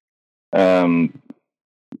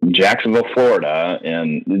Jacksonville, Florida.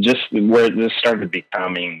 And just where this started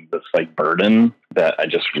becoming this like burden that I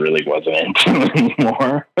just really wasn't into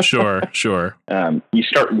anymore. Sure. You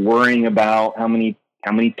start worrying about how many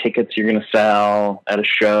tickets you're going to sell at a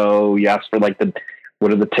show. You ask for like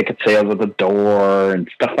what are the ticket sales at the door and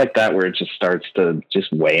stuff like that, where it just starts to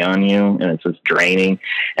just weigh on you and it's just draining.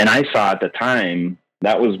 And I saw at the time,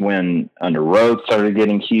 that was when Under Road started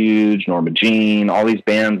getting huge, Norma Jean, all these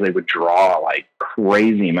bands, they would draw like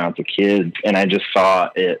crazy amounts of kids. And I just saw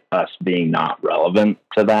us being not relevant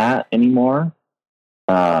to that anymore.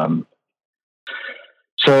 So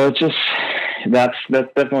it's just, that's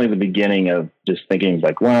definitely the beginning of just thinking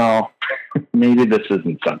like, well, maybe this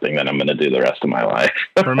isn't something that I'm going to do the rest of my life.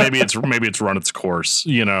 Or maybe it's run its course,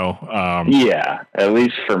 Yeah, at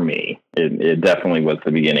least for me, it definitely was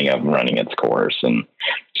the beginning of running its course. And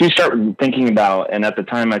so you start thinking about, and at the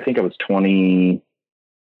time, I think I was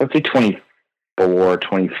 24,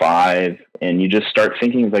 25. And you just start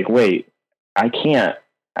thinking like, wait, I can't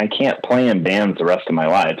play in bands the rest of my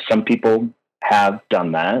life. Some people have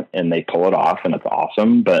done that and they pull it off and it's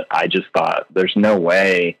awesome. But I just thought there's no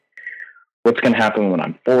way. What's going to happen when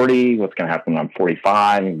I'm 40? What's going to happen when I'm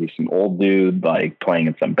 45? I'm going to be some old dude like playing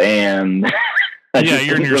in some band. Yeah,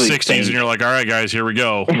 you're in your 60s and you're like, all right, guys, here we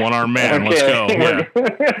go. One-armed man, let's go. Yeah.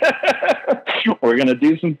 We're going to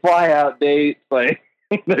do some fly-out dates. Like,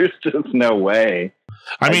 there's just no way.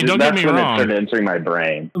 I mean, don't get me wrong. It started entering my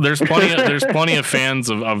brain. There's plenty of fans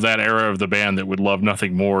of that era of the band that would love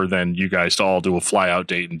nothing more than you guys to all do a fly-out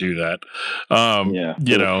date and do that.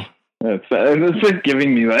 You know. It's like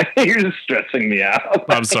giving me like you're just stressing me out.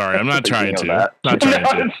 I'm sorry. I'm not trying to. Not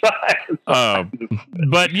trying to.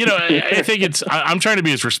 But you know, I think I'm trying to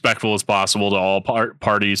be as respectful as possible to all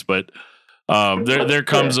parties. But there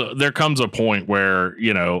comes a point where,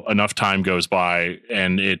 you know, enough time goes by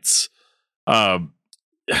and it's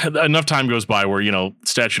enough time goes by where, you know,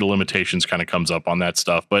 statute of limitations kind of comes up on that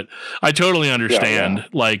stuff. But I totally understand,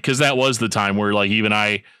 like, because that was the time where, like, even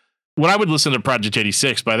when I would listen to Project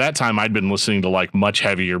 86, by that time I'd been listening to like much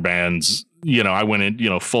heavier bands. You know, I went in, you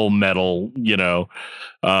know, full metal, you know,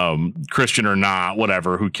 Christian or not,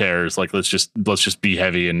 whatever, who cares? Like, let's just be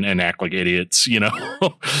heavy and act like idiots, you know?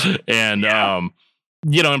 And,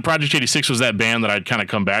 you know, and Project 86 was that band that I'd kind of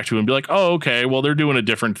come back to and be like, oh, okay, well, they're doing a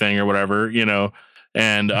different thing or whatever, you know?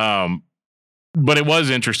 And, but it was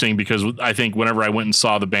interesting because I think whenever I went and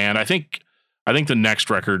saw the band, I think the next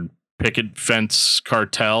record, Picket Fence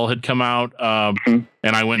Cartel, had come out, and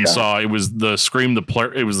I went and saw it was the Scream the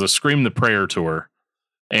Prayer tour,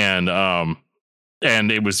 and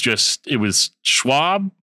it was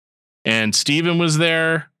Schwab and Steven was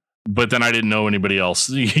there, but then I didn't know anybody else,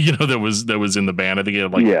 you know, that was in the band. I think it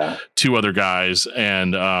had like two other guys,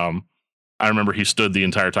 and I remember he stood the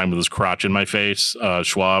entire time with his crotch in my face,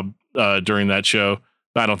 Schwab, during that show.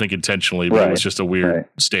 I don't think intentionally, but it was just a weird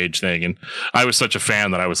stage thing. And I was such a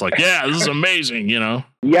fan that I was like, yeah, this is amazing, you know?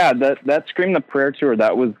 Yeah. That Scream the Prayer tour,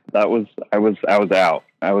 I was out.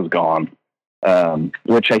 I was gone.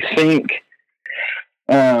 Which I think,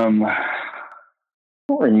 I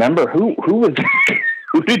don't remember who was,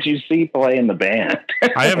 who did you see play in the band?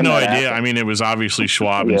 I have no idea. Happened? I mean, it was obviously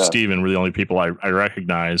Schwab and Steven were the only people I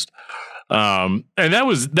recognized. And that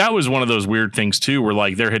was one of those weird things too, where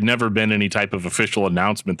like there had never been any type of official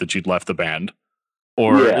announcement that you'd left the band,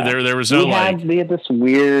 or there was no we had this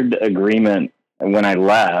weird agreement when I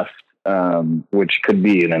left, which could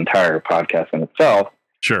be an entire podcast in itself.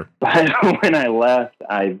 Sure. But when I left,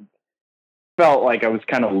 I felt like I was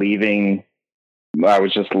kind of leaving. I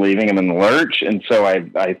was just leaving him in the lurch, and so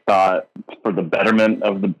I thought for the betterment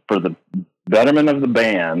of the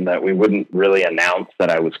band that we wouldn't really announce that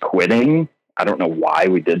I was quitting. I don't know why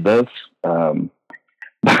we did this. So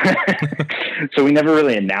we never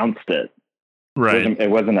really announced it. Right.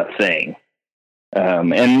 It wasn't a thing.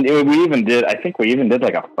 And we even did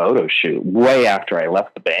like a photo shoot way after I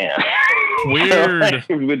left the band. Weird.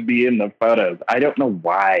 So it would be in the photos. I don't know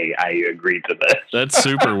why I agreed to this. That's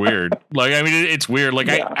super weird. Like, I mean, it's weird. Like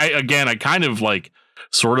I kind of like,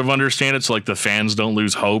 sort of understand it, so like the fans don't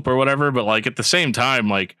lose hope or whatever, but like at the same time,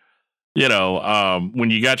 like, you know, when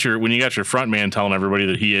you got your front man telling everybody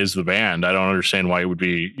that he is the band, I don't understand why it would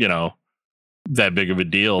be, you know, that big of a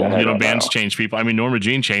deal. You know, bands change people. I mean, Norma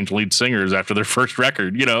Jean changed lead singers after their first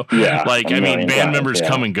record, you know. Like, I mean, band members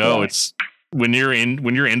come and go. It's when you're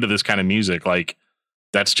into this kind of music, like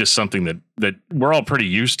that's just something that we're all pretty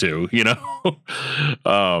used to, you know.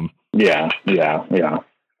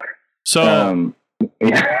 So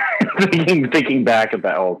thinking back at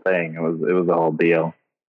that whole thing, it was a whole deal.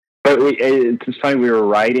 But it's just funny. We were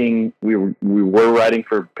writing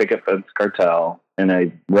for Picket Fence Cartel, and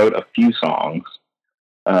I wrote a few songs.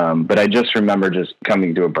 But I just remember just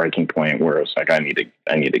coming to a breaking point where it's like, I need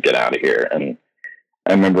to get out of here. And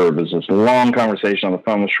I remember it was this long conversation on the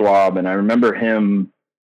phone with Schwab, and I remember him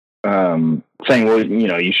saying, well, you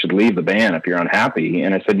know, you should leave the band if you're unhappy.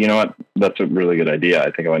 And I said, you know what, that's a really good idea.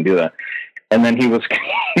 I think I want to do that. And then he was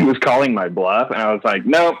calling my bluff, and I was like,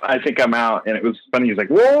 nope, I think I'm out. And it was funny. He's like,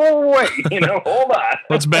 whoa, wait, you know, hold on.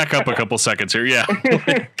 Let's back up a couple seconds here. Yeah.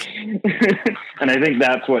 And I think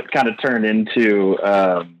that's what kind of turned into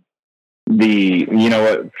you know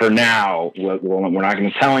what, for now, we're not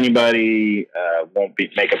going to tell anybody, won't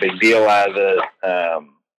make a big deal out of it.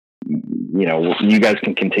 You know, you guys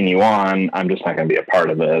can continue on. I'm just not going to be a part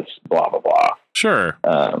of this, blah, blah, blah. Sure.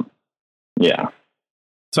 Yeah.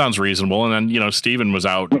 Sounds reasonable. And then, you know, Steven was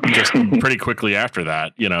out just pretty quickly after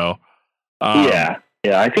that, you know. Yeah.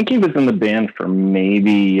 I think he was in the band for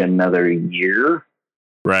maybe another year.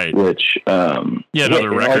 Right. Which,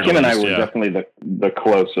 another record. Him and I were definitely the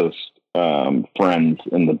closest friends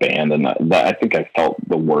in the band. And that I think I felt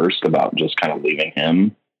the worst about just kind of leaving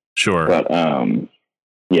him. Sure. But,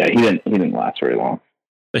 he didn't last very long.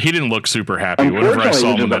 He didn't look super happy whenever I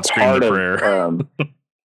saw him in that Scream the Prayer.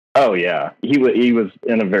 Oh yeah, he was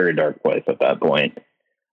in a very dark place at that point.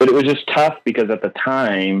 But it was just tough because at the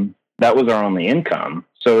time that was our only income.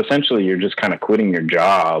 So essentially, you're just kind of quitting your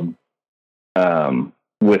job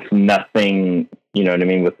with nothing. You know what I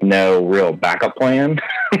mean? With no real backup plan.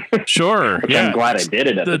 Sure. Yeah. I'm glad I did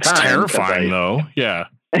it at the time. That's terrifying, though. Yeah.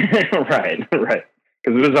 right. Because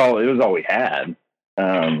it was all we had.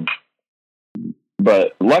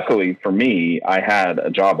 But luckily for me, I had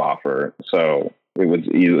a job offer, so it was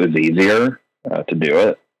easier to do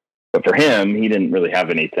it. But for him, he didn't really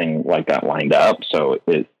have anything like that lined up, so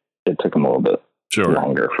it took him a little bit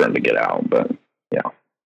longer for him to get out. But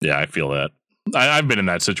yeah, I feel that. I've been in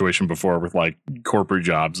that situation before with like corporate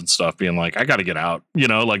jobs and stuff, being like, I got to get out. You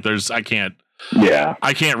know, like I can't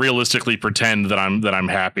realistically pretend that I'm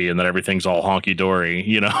happy and that everything's all honky dory.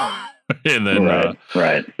 You know. And then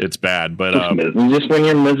right. It's bad, but just when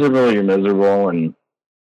you're miserable, and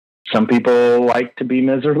some people like to be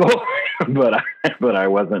miserable, but I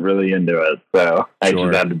wasn't really into it, so I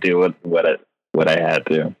just had to do what I had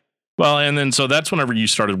to. Well, and then so that's whenever you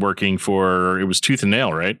started working for, it was Tooth and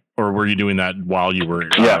Nail, right? Or were you doing that while you were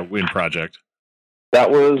in project?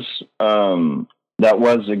 That was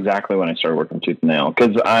exactly when I started working Tooth and Nail,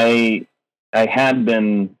 because I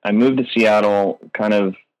moved to Seattle kind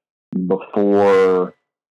of before,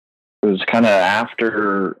 it was kind of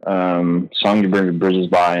after Song to Bring Bridges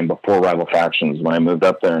By and before Rival Factions when I moved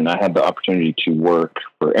up there, and I had the opportunity to work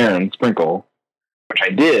for Aaron Sprinkle, which I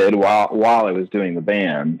did while I was doing the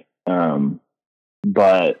band.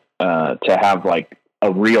 But to have like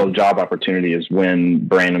a real job opportunity is when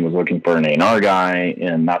Brandon was looking for an A&R guy,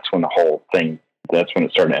 and that's when it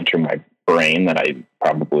started entering my brain that I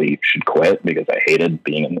probably should quit because I hated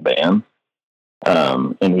being in the band.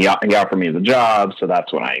 And he offered me the job, so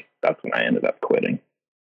that's when I ended up quitting.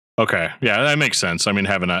 Okay, yeah, that makes sense. I mean,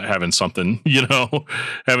 having something,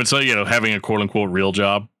 having a quote unquote real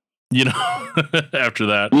job, after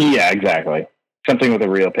that. Yeah, exactly. Something with a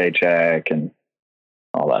real paycheck and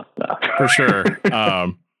all that stuff. For sure.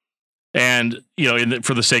 And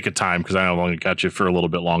for the sake of time, because I know I've only got you for a little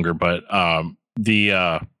bit longer, but I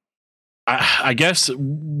guess at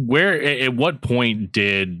what point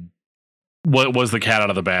what was the cat out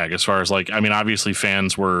of the bag as far as like, I mean, obviously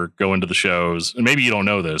fans were going to the shows, and maybe you don't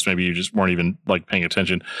know this, maybe you just weren't even like paying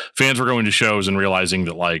attention. Fans were going to shows and realizing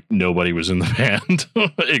that like nobody was in the band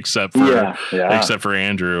except for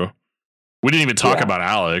Andrew. We didn't even talk about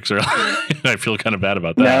Alex, or I feel kind of bad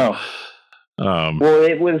about that. No.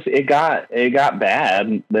 Well, it got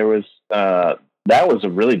bad. There was, that was a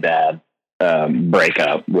really bad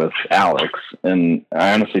breakup with Alex, and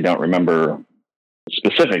I honestly don't remember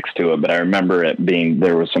specifics to it, but I remember it being,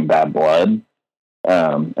 there was some bad blood.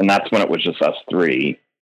 And that's when it was just us three.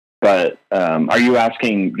 But are you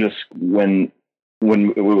asking just when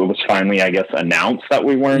it was finally, I guess, announced that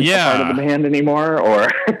we weren't a part of the band anymore, or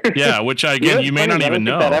which again, you may not even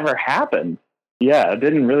know that ever happened. Yeah, it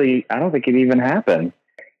didn't really. I don't think it even happened.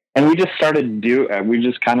 And we just kind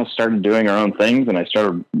of started doing our own things, and I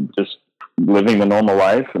started just living the normal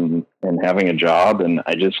life and having a job, and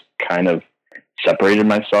I just kind of separated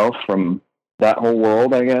myself from that whole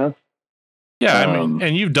world, I guess. Yeah, I mean,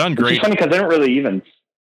 and you've done great. It's funny because I didn't really even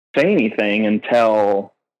say anything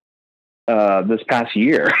until this past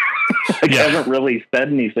year. I haven't really said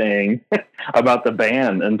anything about the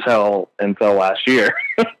band until last year.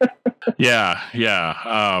 And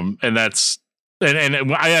that's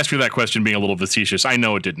and I asked you that question being a little facetious. I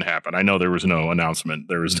know it didn't happen. I know there was no announcement.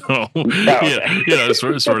 There was no,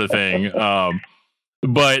 sort of thing.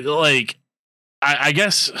 But like, I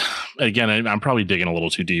guess again, I'm probably digging a little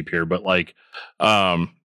too deep here, but like, when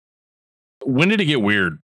did it get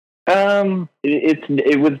weird?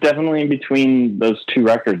 It was definitely in between those two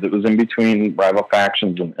records. It was in between Rival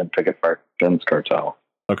Factions and Picket Fence Cartel.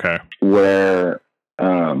 Okay. Where,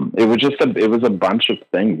 it was a bunch of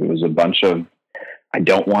things. It was a bunch of, I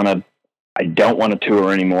don't want to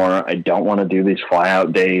tour anymore. I don't want to do these fly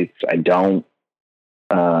out dates.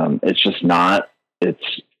 It's just not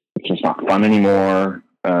fun anymore.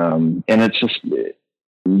 And it's just,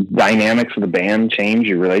 dynamics of the band change,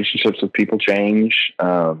 your relationships with people change.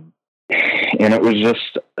 And it was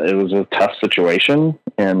a tough situation.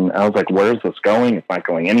 And I was like, where's this going? It's not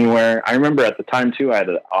going anywhere. I remember at the time too, I had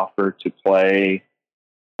an offer to play,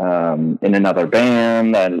 in another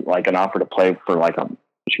band, and like an offer to play for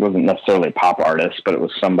she wasn't necessarily a pop artist, but it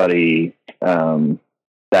was somebody,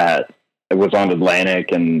 that it was on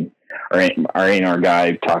Atlantic, and our A&R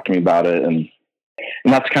guy talked to me about it. And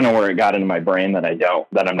that's kind of where it got into my brain that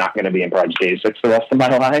I'm not going to be in Project 86 the rest of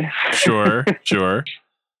my life. Sure.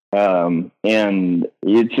 And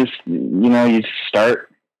it's just, you start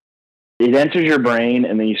it enters your brain,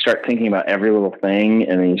 and then you start thinking about every little thing,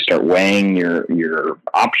 and then you start weighing your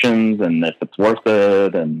options and if it's worth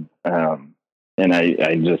it. And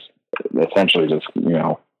I just essentially just,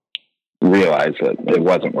 realized that it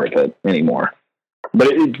wasn't worth it anymore.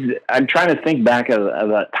 But I'm trying to think back of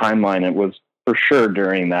that timeline. It was for sure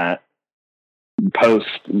during that post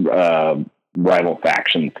Rival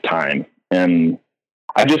Factions time. And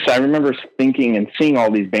I remember thinking and seeing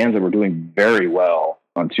all these bands that were doing very well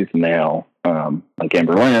on Tooth and Nail, like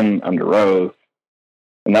Anberlin, Under Oath.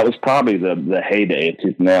 And that was probably the heyday of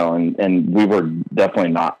Tooth and Nail. And we were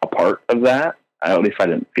definitely not a part of that. At least I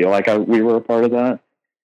didn't feel like we were a part of that.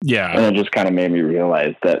 Yeah. And it just kind of made me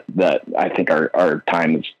realize that I think our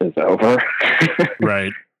time is over.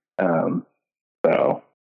 Right. So.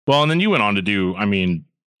 Well, and then you went on to do,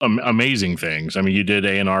 amazing things. I mean, you did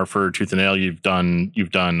A&R for Tooth and Nail. You've done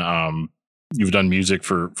music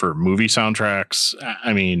for movie soundtracks.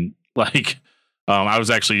 I mean, like, I was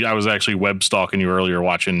actually web stalking you earlier,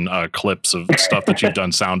 watching clips of stuff that you've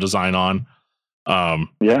done sound design on.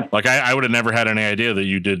 Yeah, like I would have never had any idea that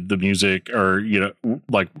you did the music, or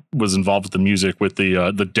like was involved with the music with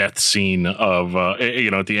the death scene of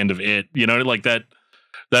at the end of It. Like that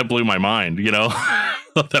blew my mind.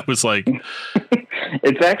 That was like.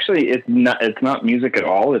 It's not music at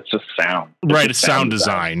all. It's just sound. Right. It's sound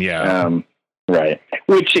design. Yeah. Right.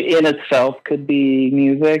 Which in itself could be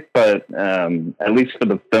music, but at least for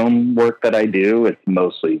the film work that I do, it's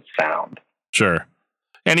mostly sound. Sure.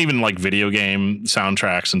 And even like video game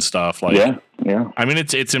soundtracks and stuff. Like, yeah. I mean,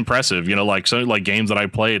 it's impressive, like games that I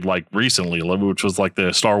played like recently, which was like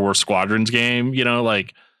the Star Wars Squadrons game,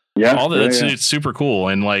 like. Yeah, all that it's super cool,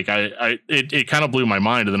 and like it kind of blew my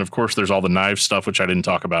mind. And then of course there's all the Knives stuff, which I didn't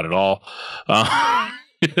talk about at all. I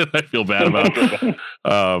feel bad about it.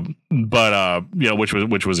 But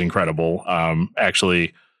which was incredible,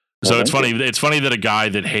 actually. So it's funny that a guy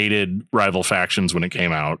that hated Rival Factions when it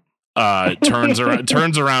came out turns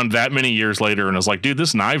around that many years later and is like, dude,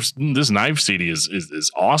 this Knives CD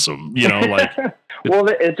is awesome. Like. Well,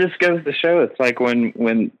 it just goes to show. It's like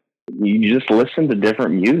when you just listen to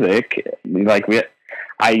different music. Like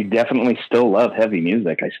I definitely still love heavy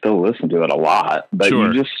music. I still listen to it a lot, but sure.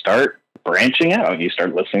 You just start branching out. You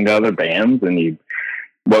start listening to other bands, and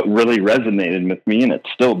what really resonated with me, and it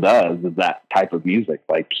still does, is that type of music,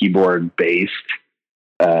 like keyboard based,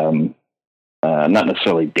 not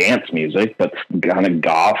necessarily dance music, but kind of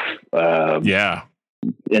goth,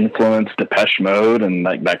 influenced Depeche Mode and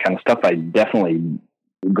like that kind of stuff. I definitely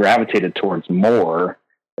gravitated towards more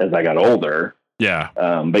as I got older. Yeah.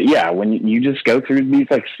 But yeah, when you just go through these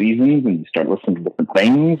like seasons and you start listening to different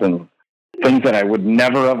things and things that I would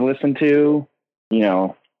never have listened to,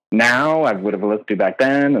 now I would have listened to back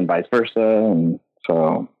then, and vice versa. And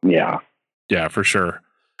so, yeah. Yeah, for sure.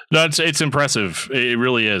 No, it's impressive. It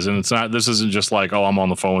really is. And this isn't just like, oh, I'm on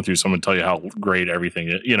the phone with you, so I'm going to tell you how great everything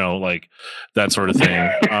is, like that sort of thing.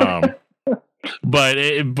 But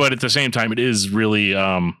at the same time, it is really,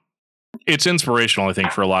 it's inspirational, I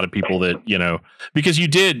think, for a lot of people that, because you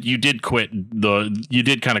did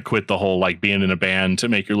kind of quit the whole like being in a band to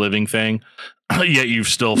make your living thing. Yet you've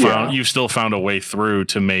still found a way through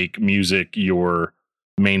to make music your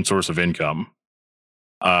main source of income.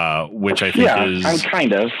 Which I think is, I'm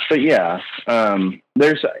kind of, but yeah,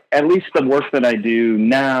 there's at least the work that I do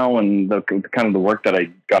now and the kind of the work that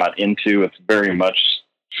I got into, it's very much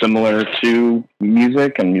similar to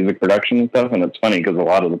music and music production and stuff. And it's funny because a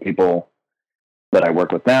lot of the people that I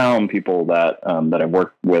work with now and people that I've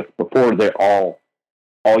worked with before, they're all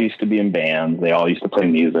used to be in bands. They all used to play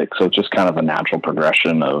music. So it's just kind of a natural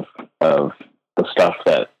progression of the stuff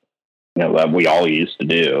that, that we all used to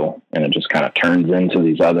do. And it just kind of turns into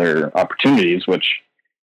these other opportunities, which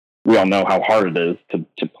we all know how hard it is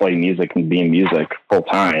to play music and be in music full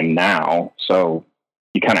time now. So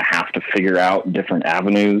you kind of have to figure out different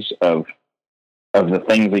avenues of the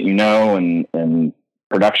things that and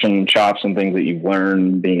production chops and things that you've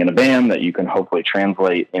learned being in a band that you can hopefully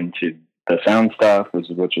translate into the sound stuff,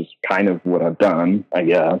 which is kind of what I've done, I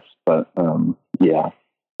guess. But yeah.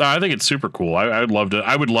 I think it's super cool. I would love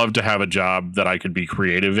to have a job that I could be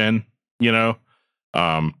creative in,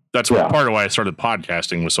 that's part of why I started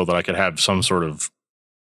podcasting, was so that I could have some sort of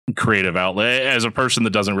creative outlet. As a person that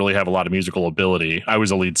doesn't really have a lot of musical ability, I was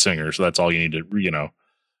a lead singer. So that's all you need to,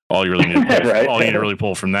 all you really need to pull, right. all you need to really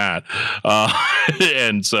pull from that.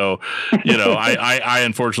 And so, I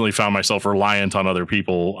unfortunately found myself reliant on other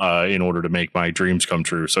people in order to make my dreams come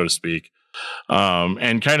true, so to speak.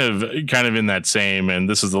 And kind of in that same, and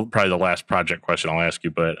this is probably the last project question I'll ask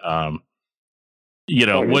you, but,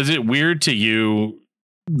 was it weird to you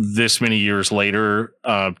this many years later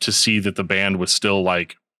to see that the band was still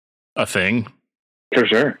like a thing. For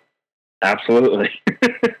sure. Absolutely.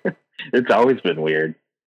 It's always been weird.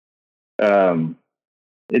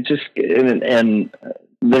 It just, and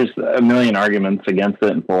there's a million arguments against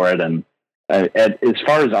it and for it. And as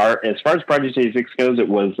far as Project 86 goes, it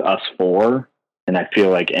was us four. And I feel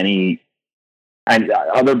like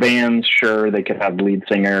other bands, sure, they could have lead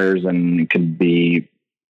singers and it could be,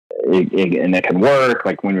 and it can work,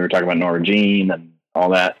 like when we were talking about Nora Jean and all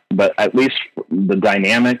that. But at least the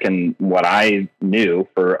dynamic and what I knew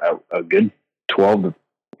for a good 12 to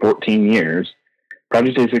 14 years,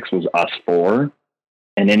 Project 86 was us four.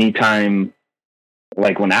 And anytime,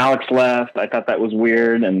 like when Alex left, I thought that was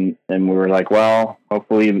weird. And we were like, well,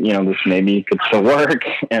 hopefully, this maybe could still work.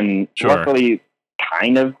 And luckily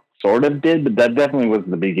kind of, sort of did, but that definitely was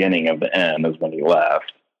the beginning of the end, is when he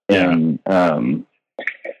left. Yeah. And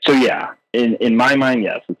so yeah, in my mind,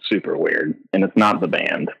 yes, it's super weird, and it's not the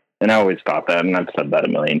band. And I always thought that, and I've said that a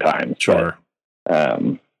million times. Sure.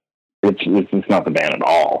 But, it's not the band at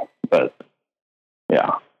all. But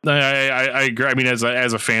yeah, I agree. I mean, as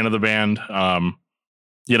a fan of the band, I'm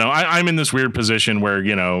in this weird position where,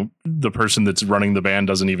 the person that's running the band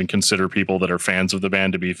doesn't even consider people that are fans of the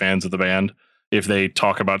band to be fans of the band if they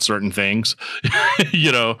talk about certain things,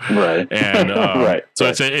 Right. And right. So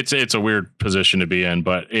it's a weird position to be in,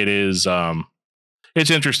 but it is, it's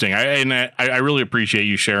interesting. I really appreciate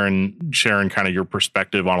you sharing kind of your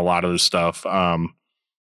perspective on a lot of this stuff. And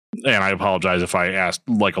I apologize if I asked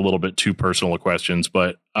like a little bit too personal of questions,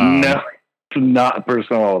 but no, it's not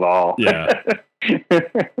personal at all. Yeah. I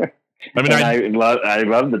mean, I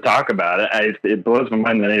love to talk about it. It blows my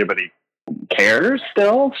mind that anybody cares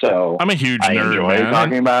still. So I'm a huge nerd, enjoy man.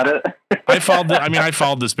 Talking about it. I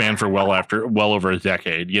followed this band for well over a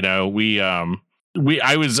decade. I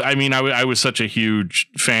was such a huge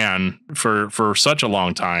fan for such a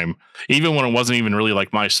long time, even when it wasn't even really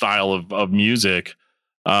like my style of music.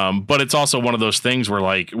 But it's also one of those things where,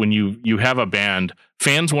 like, when you have a band,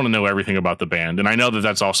 fans want to know everything about the band. And I know that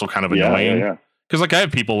that's also kind of annoying. Yeah. Cause like I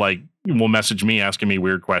have people like will message me asking me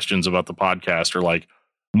weird questions about the podcast, or like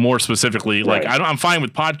more specifically, like I'm fine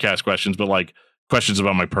with podcast questions, but like questions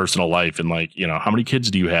about my personal life and like, how many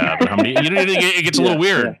kids do you have? And how many, it gets a little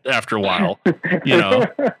weird after a while, I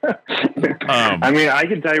mean, I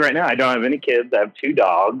can tell you right now, I don't have any kids. I have 2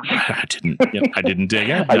 dogs. I didn't dig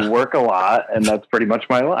in. I work a lot, and that's pretty much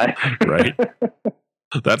my life. Right.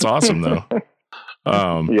 That's awesome though.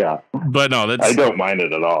 Yeah, but no, I don't mind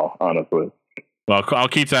it at all, honestly. Well, I'll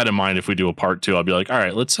keep that in mind if we do a part 2. I'll be like, all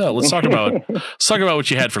right, let's talk about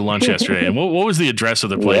what you had for lunch yesterday, and what was the address of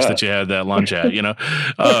the place that you had that lunch at,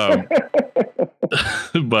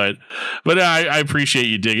 But I appreciate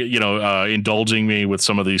you indulging me with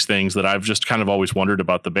some of these things that I've just kind of always wondered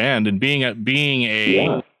about the band, and being a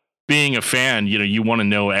fan, you want to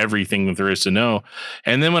know everything that there is to know.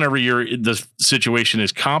 And then whenever the situation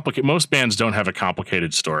is complicated, most bands don't have a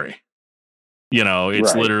complicated story.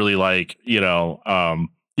 It's literally like, yeah,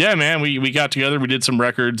 man, we got together, we did some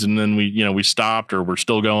records, and then we stopped, or we're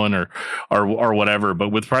still going, or whatever.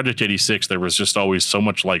 But with Project 86, there was just always so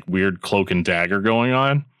much like weird cloak and dagger going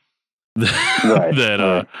on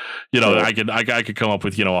that I could come up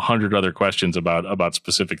with 100 other questions about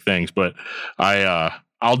specific things. But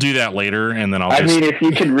I'll do that later, and then if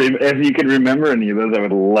you could remember any of those, I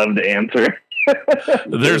would love to answer.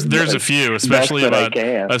 There's a few, especially about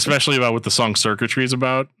what the song Circuitry is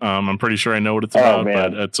about. I'm pretty sure I know what it's about,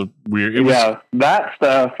 but it's a weird. That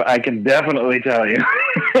stuff I can definitely tell you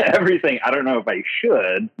everything. I don't know if I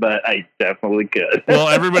should, but I definitely could. Well,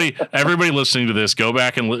 everybody listening to this, go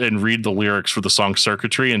back and read the lyrics for the song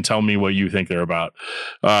Circuitry and tell me what you think they're about.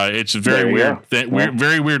 It's very weird,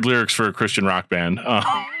 very weird lyrics for a Christian rock band.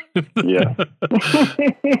 Yeah.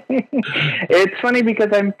 It's funny because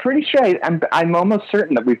I'm pretty sure I'm almost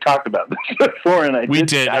certain that we've talked about this before, and I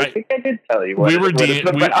think I did tell you. We were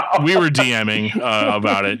DMing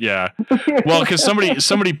about it. Yeah. Well, because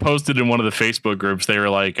somebody posted in one of the Facebook groups, they were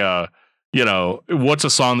like, what's a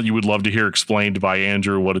song that you would love to hear explained by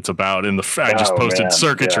Andrew what it's about? And I just posted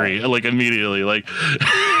Circuitry like immediately, like.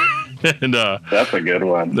 And that's a good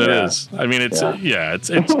one. That is. I mean, it's a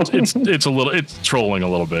little, it's trolling a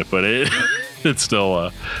little bit, but it's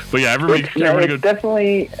still. But yeah, it's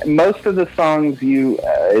definitely most of the songs.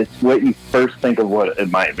 It's what you first think of what it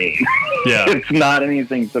might mean. Yeah, it's not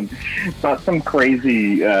anything. It's not some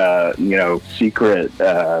crazy, secret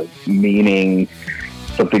meaning.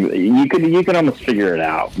 Something you can almost figure it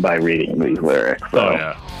out by reading these lyrics. So. Oh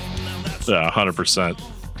yeah, 100%.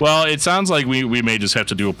 Well, it sounds like we may just have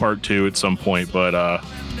to do a part 2 at some point, but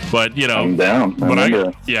But I'm down.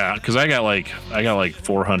 Because I got like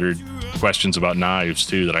 400 questions about knives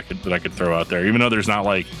too that I could throw out there. Even though there's not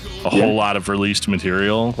like a whole lot of released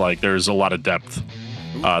material, like there's a lot of depth.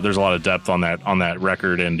 There's a lot of depth on that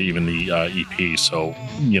record and even the EP. So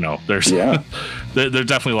there's there's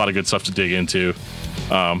definitely a lot of good stuff to dig into.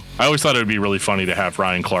 I always thought it would be really funny to have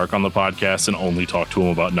Ryan Clark on the podcast and only talk to him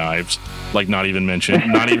about knives, like not even mention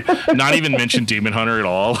Demon Hunter at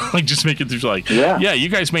all. Like just make it through like, you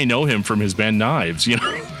guys may know him from his band Knives, He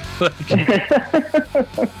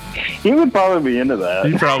would probably be into that.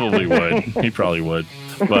 He probably would.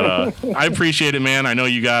 But I appreciate it, man. I know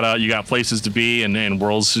you got places to be and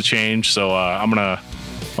worlds to change. So I'm gonna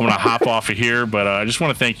hop off of here. But I just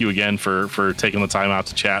want to thank you again for taking the time out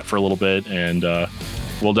to chat for a little bit, and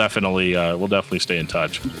we'll definitely stay in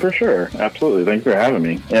touch. For sure, absolutely. Thanks for having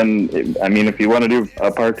me. And if you want to do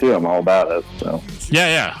a part 2, I'm all about it. So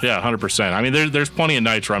yeah, 100%. I mean, there's plenty of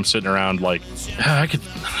nights where I'm sitting around like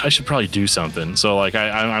I should probably do something. So like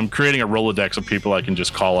I'm creating a Rolodex of people I can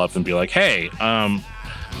just call up and be like, hey,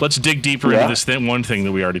 let's dig deeper into this one thing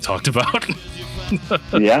that we already talked about.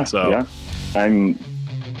 So I'm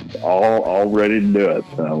all ready to do it.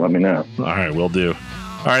 So let me know. All right, will do.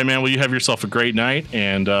 All right, man. Well, you have yourself a great night,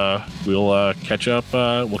 and we'll catch up.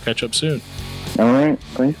 We'll catch up soon. All right.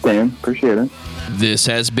 Thanks, Dan. Appreciate it. This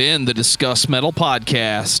has been the Discuss Metal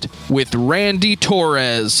Podcast with Randy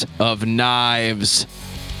Torres of Knives,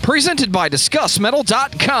 presented by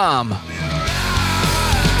DiscussMetal.com.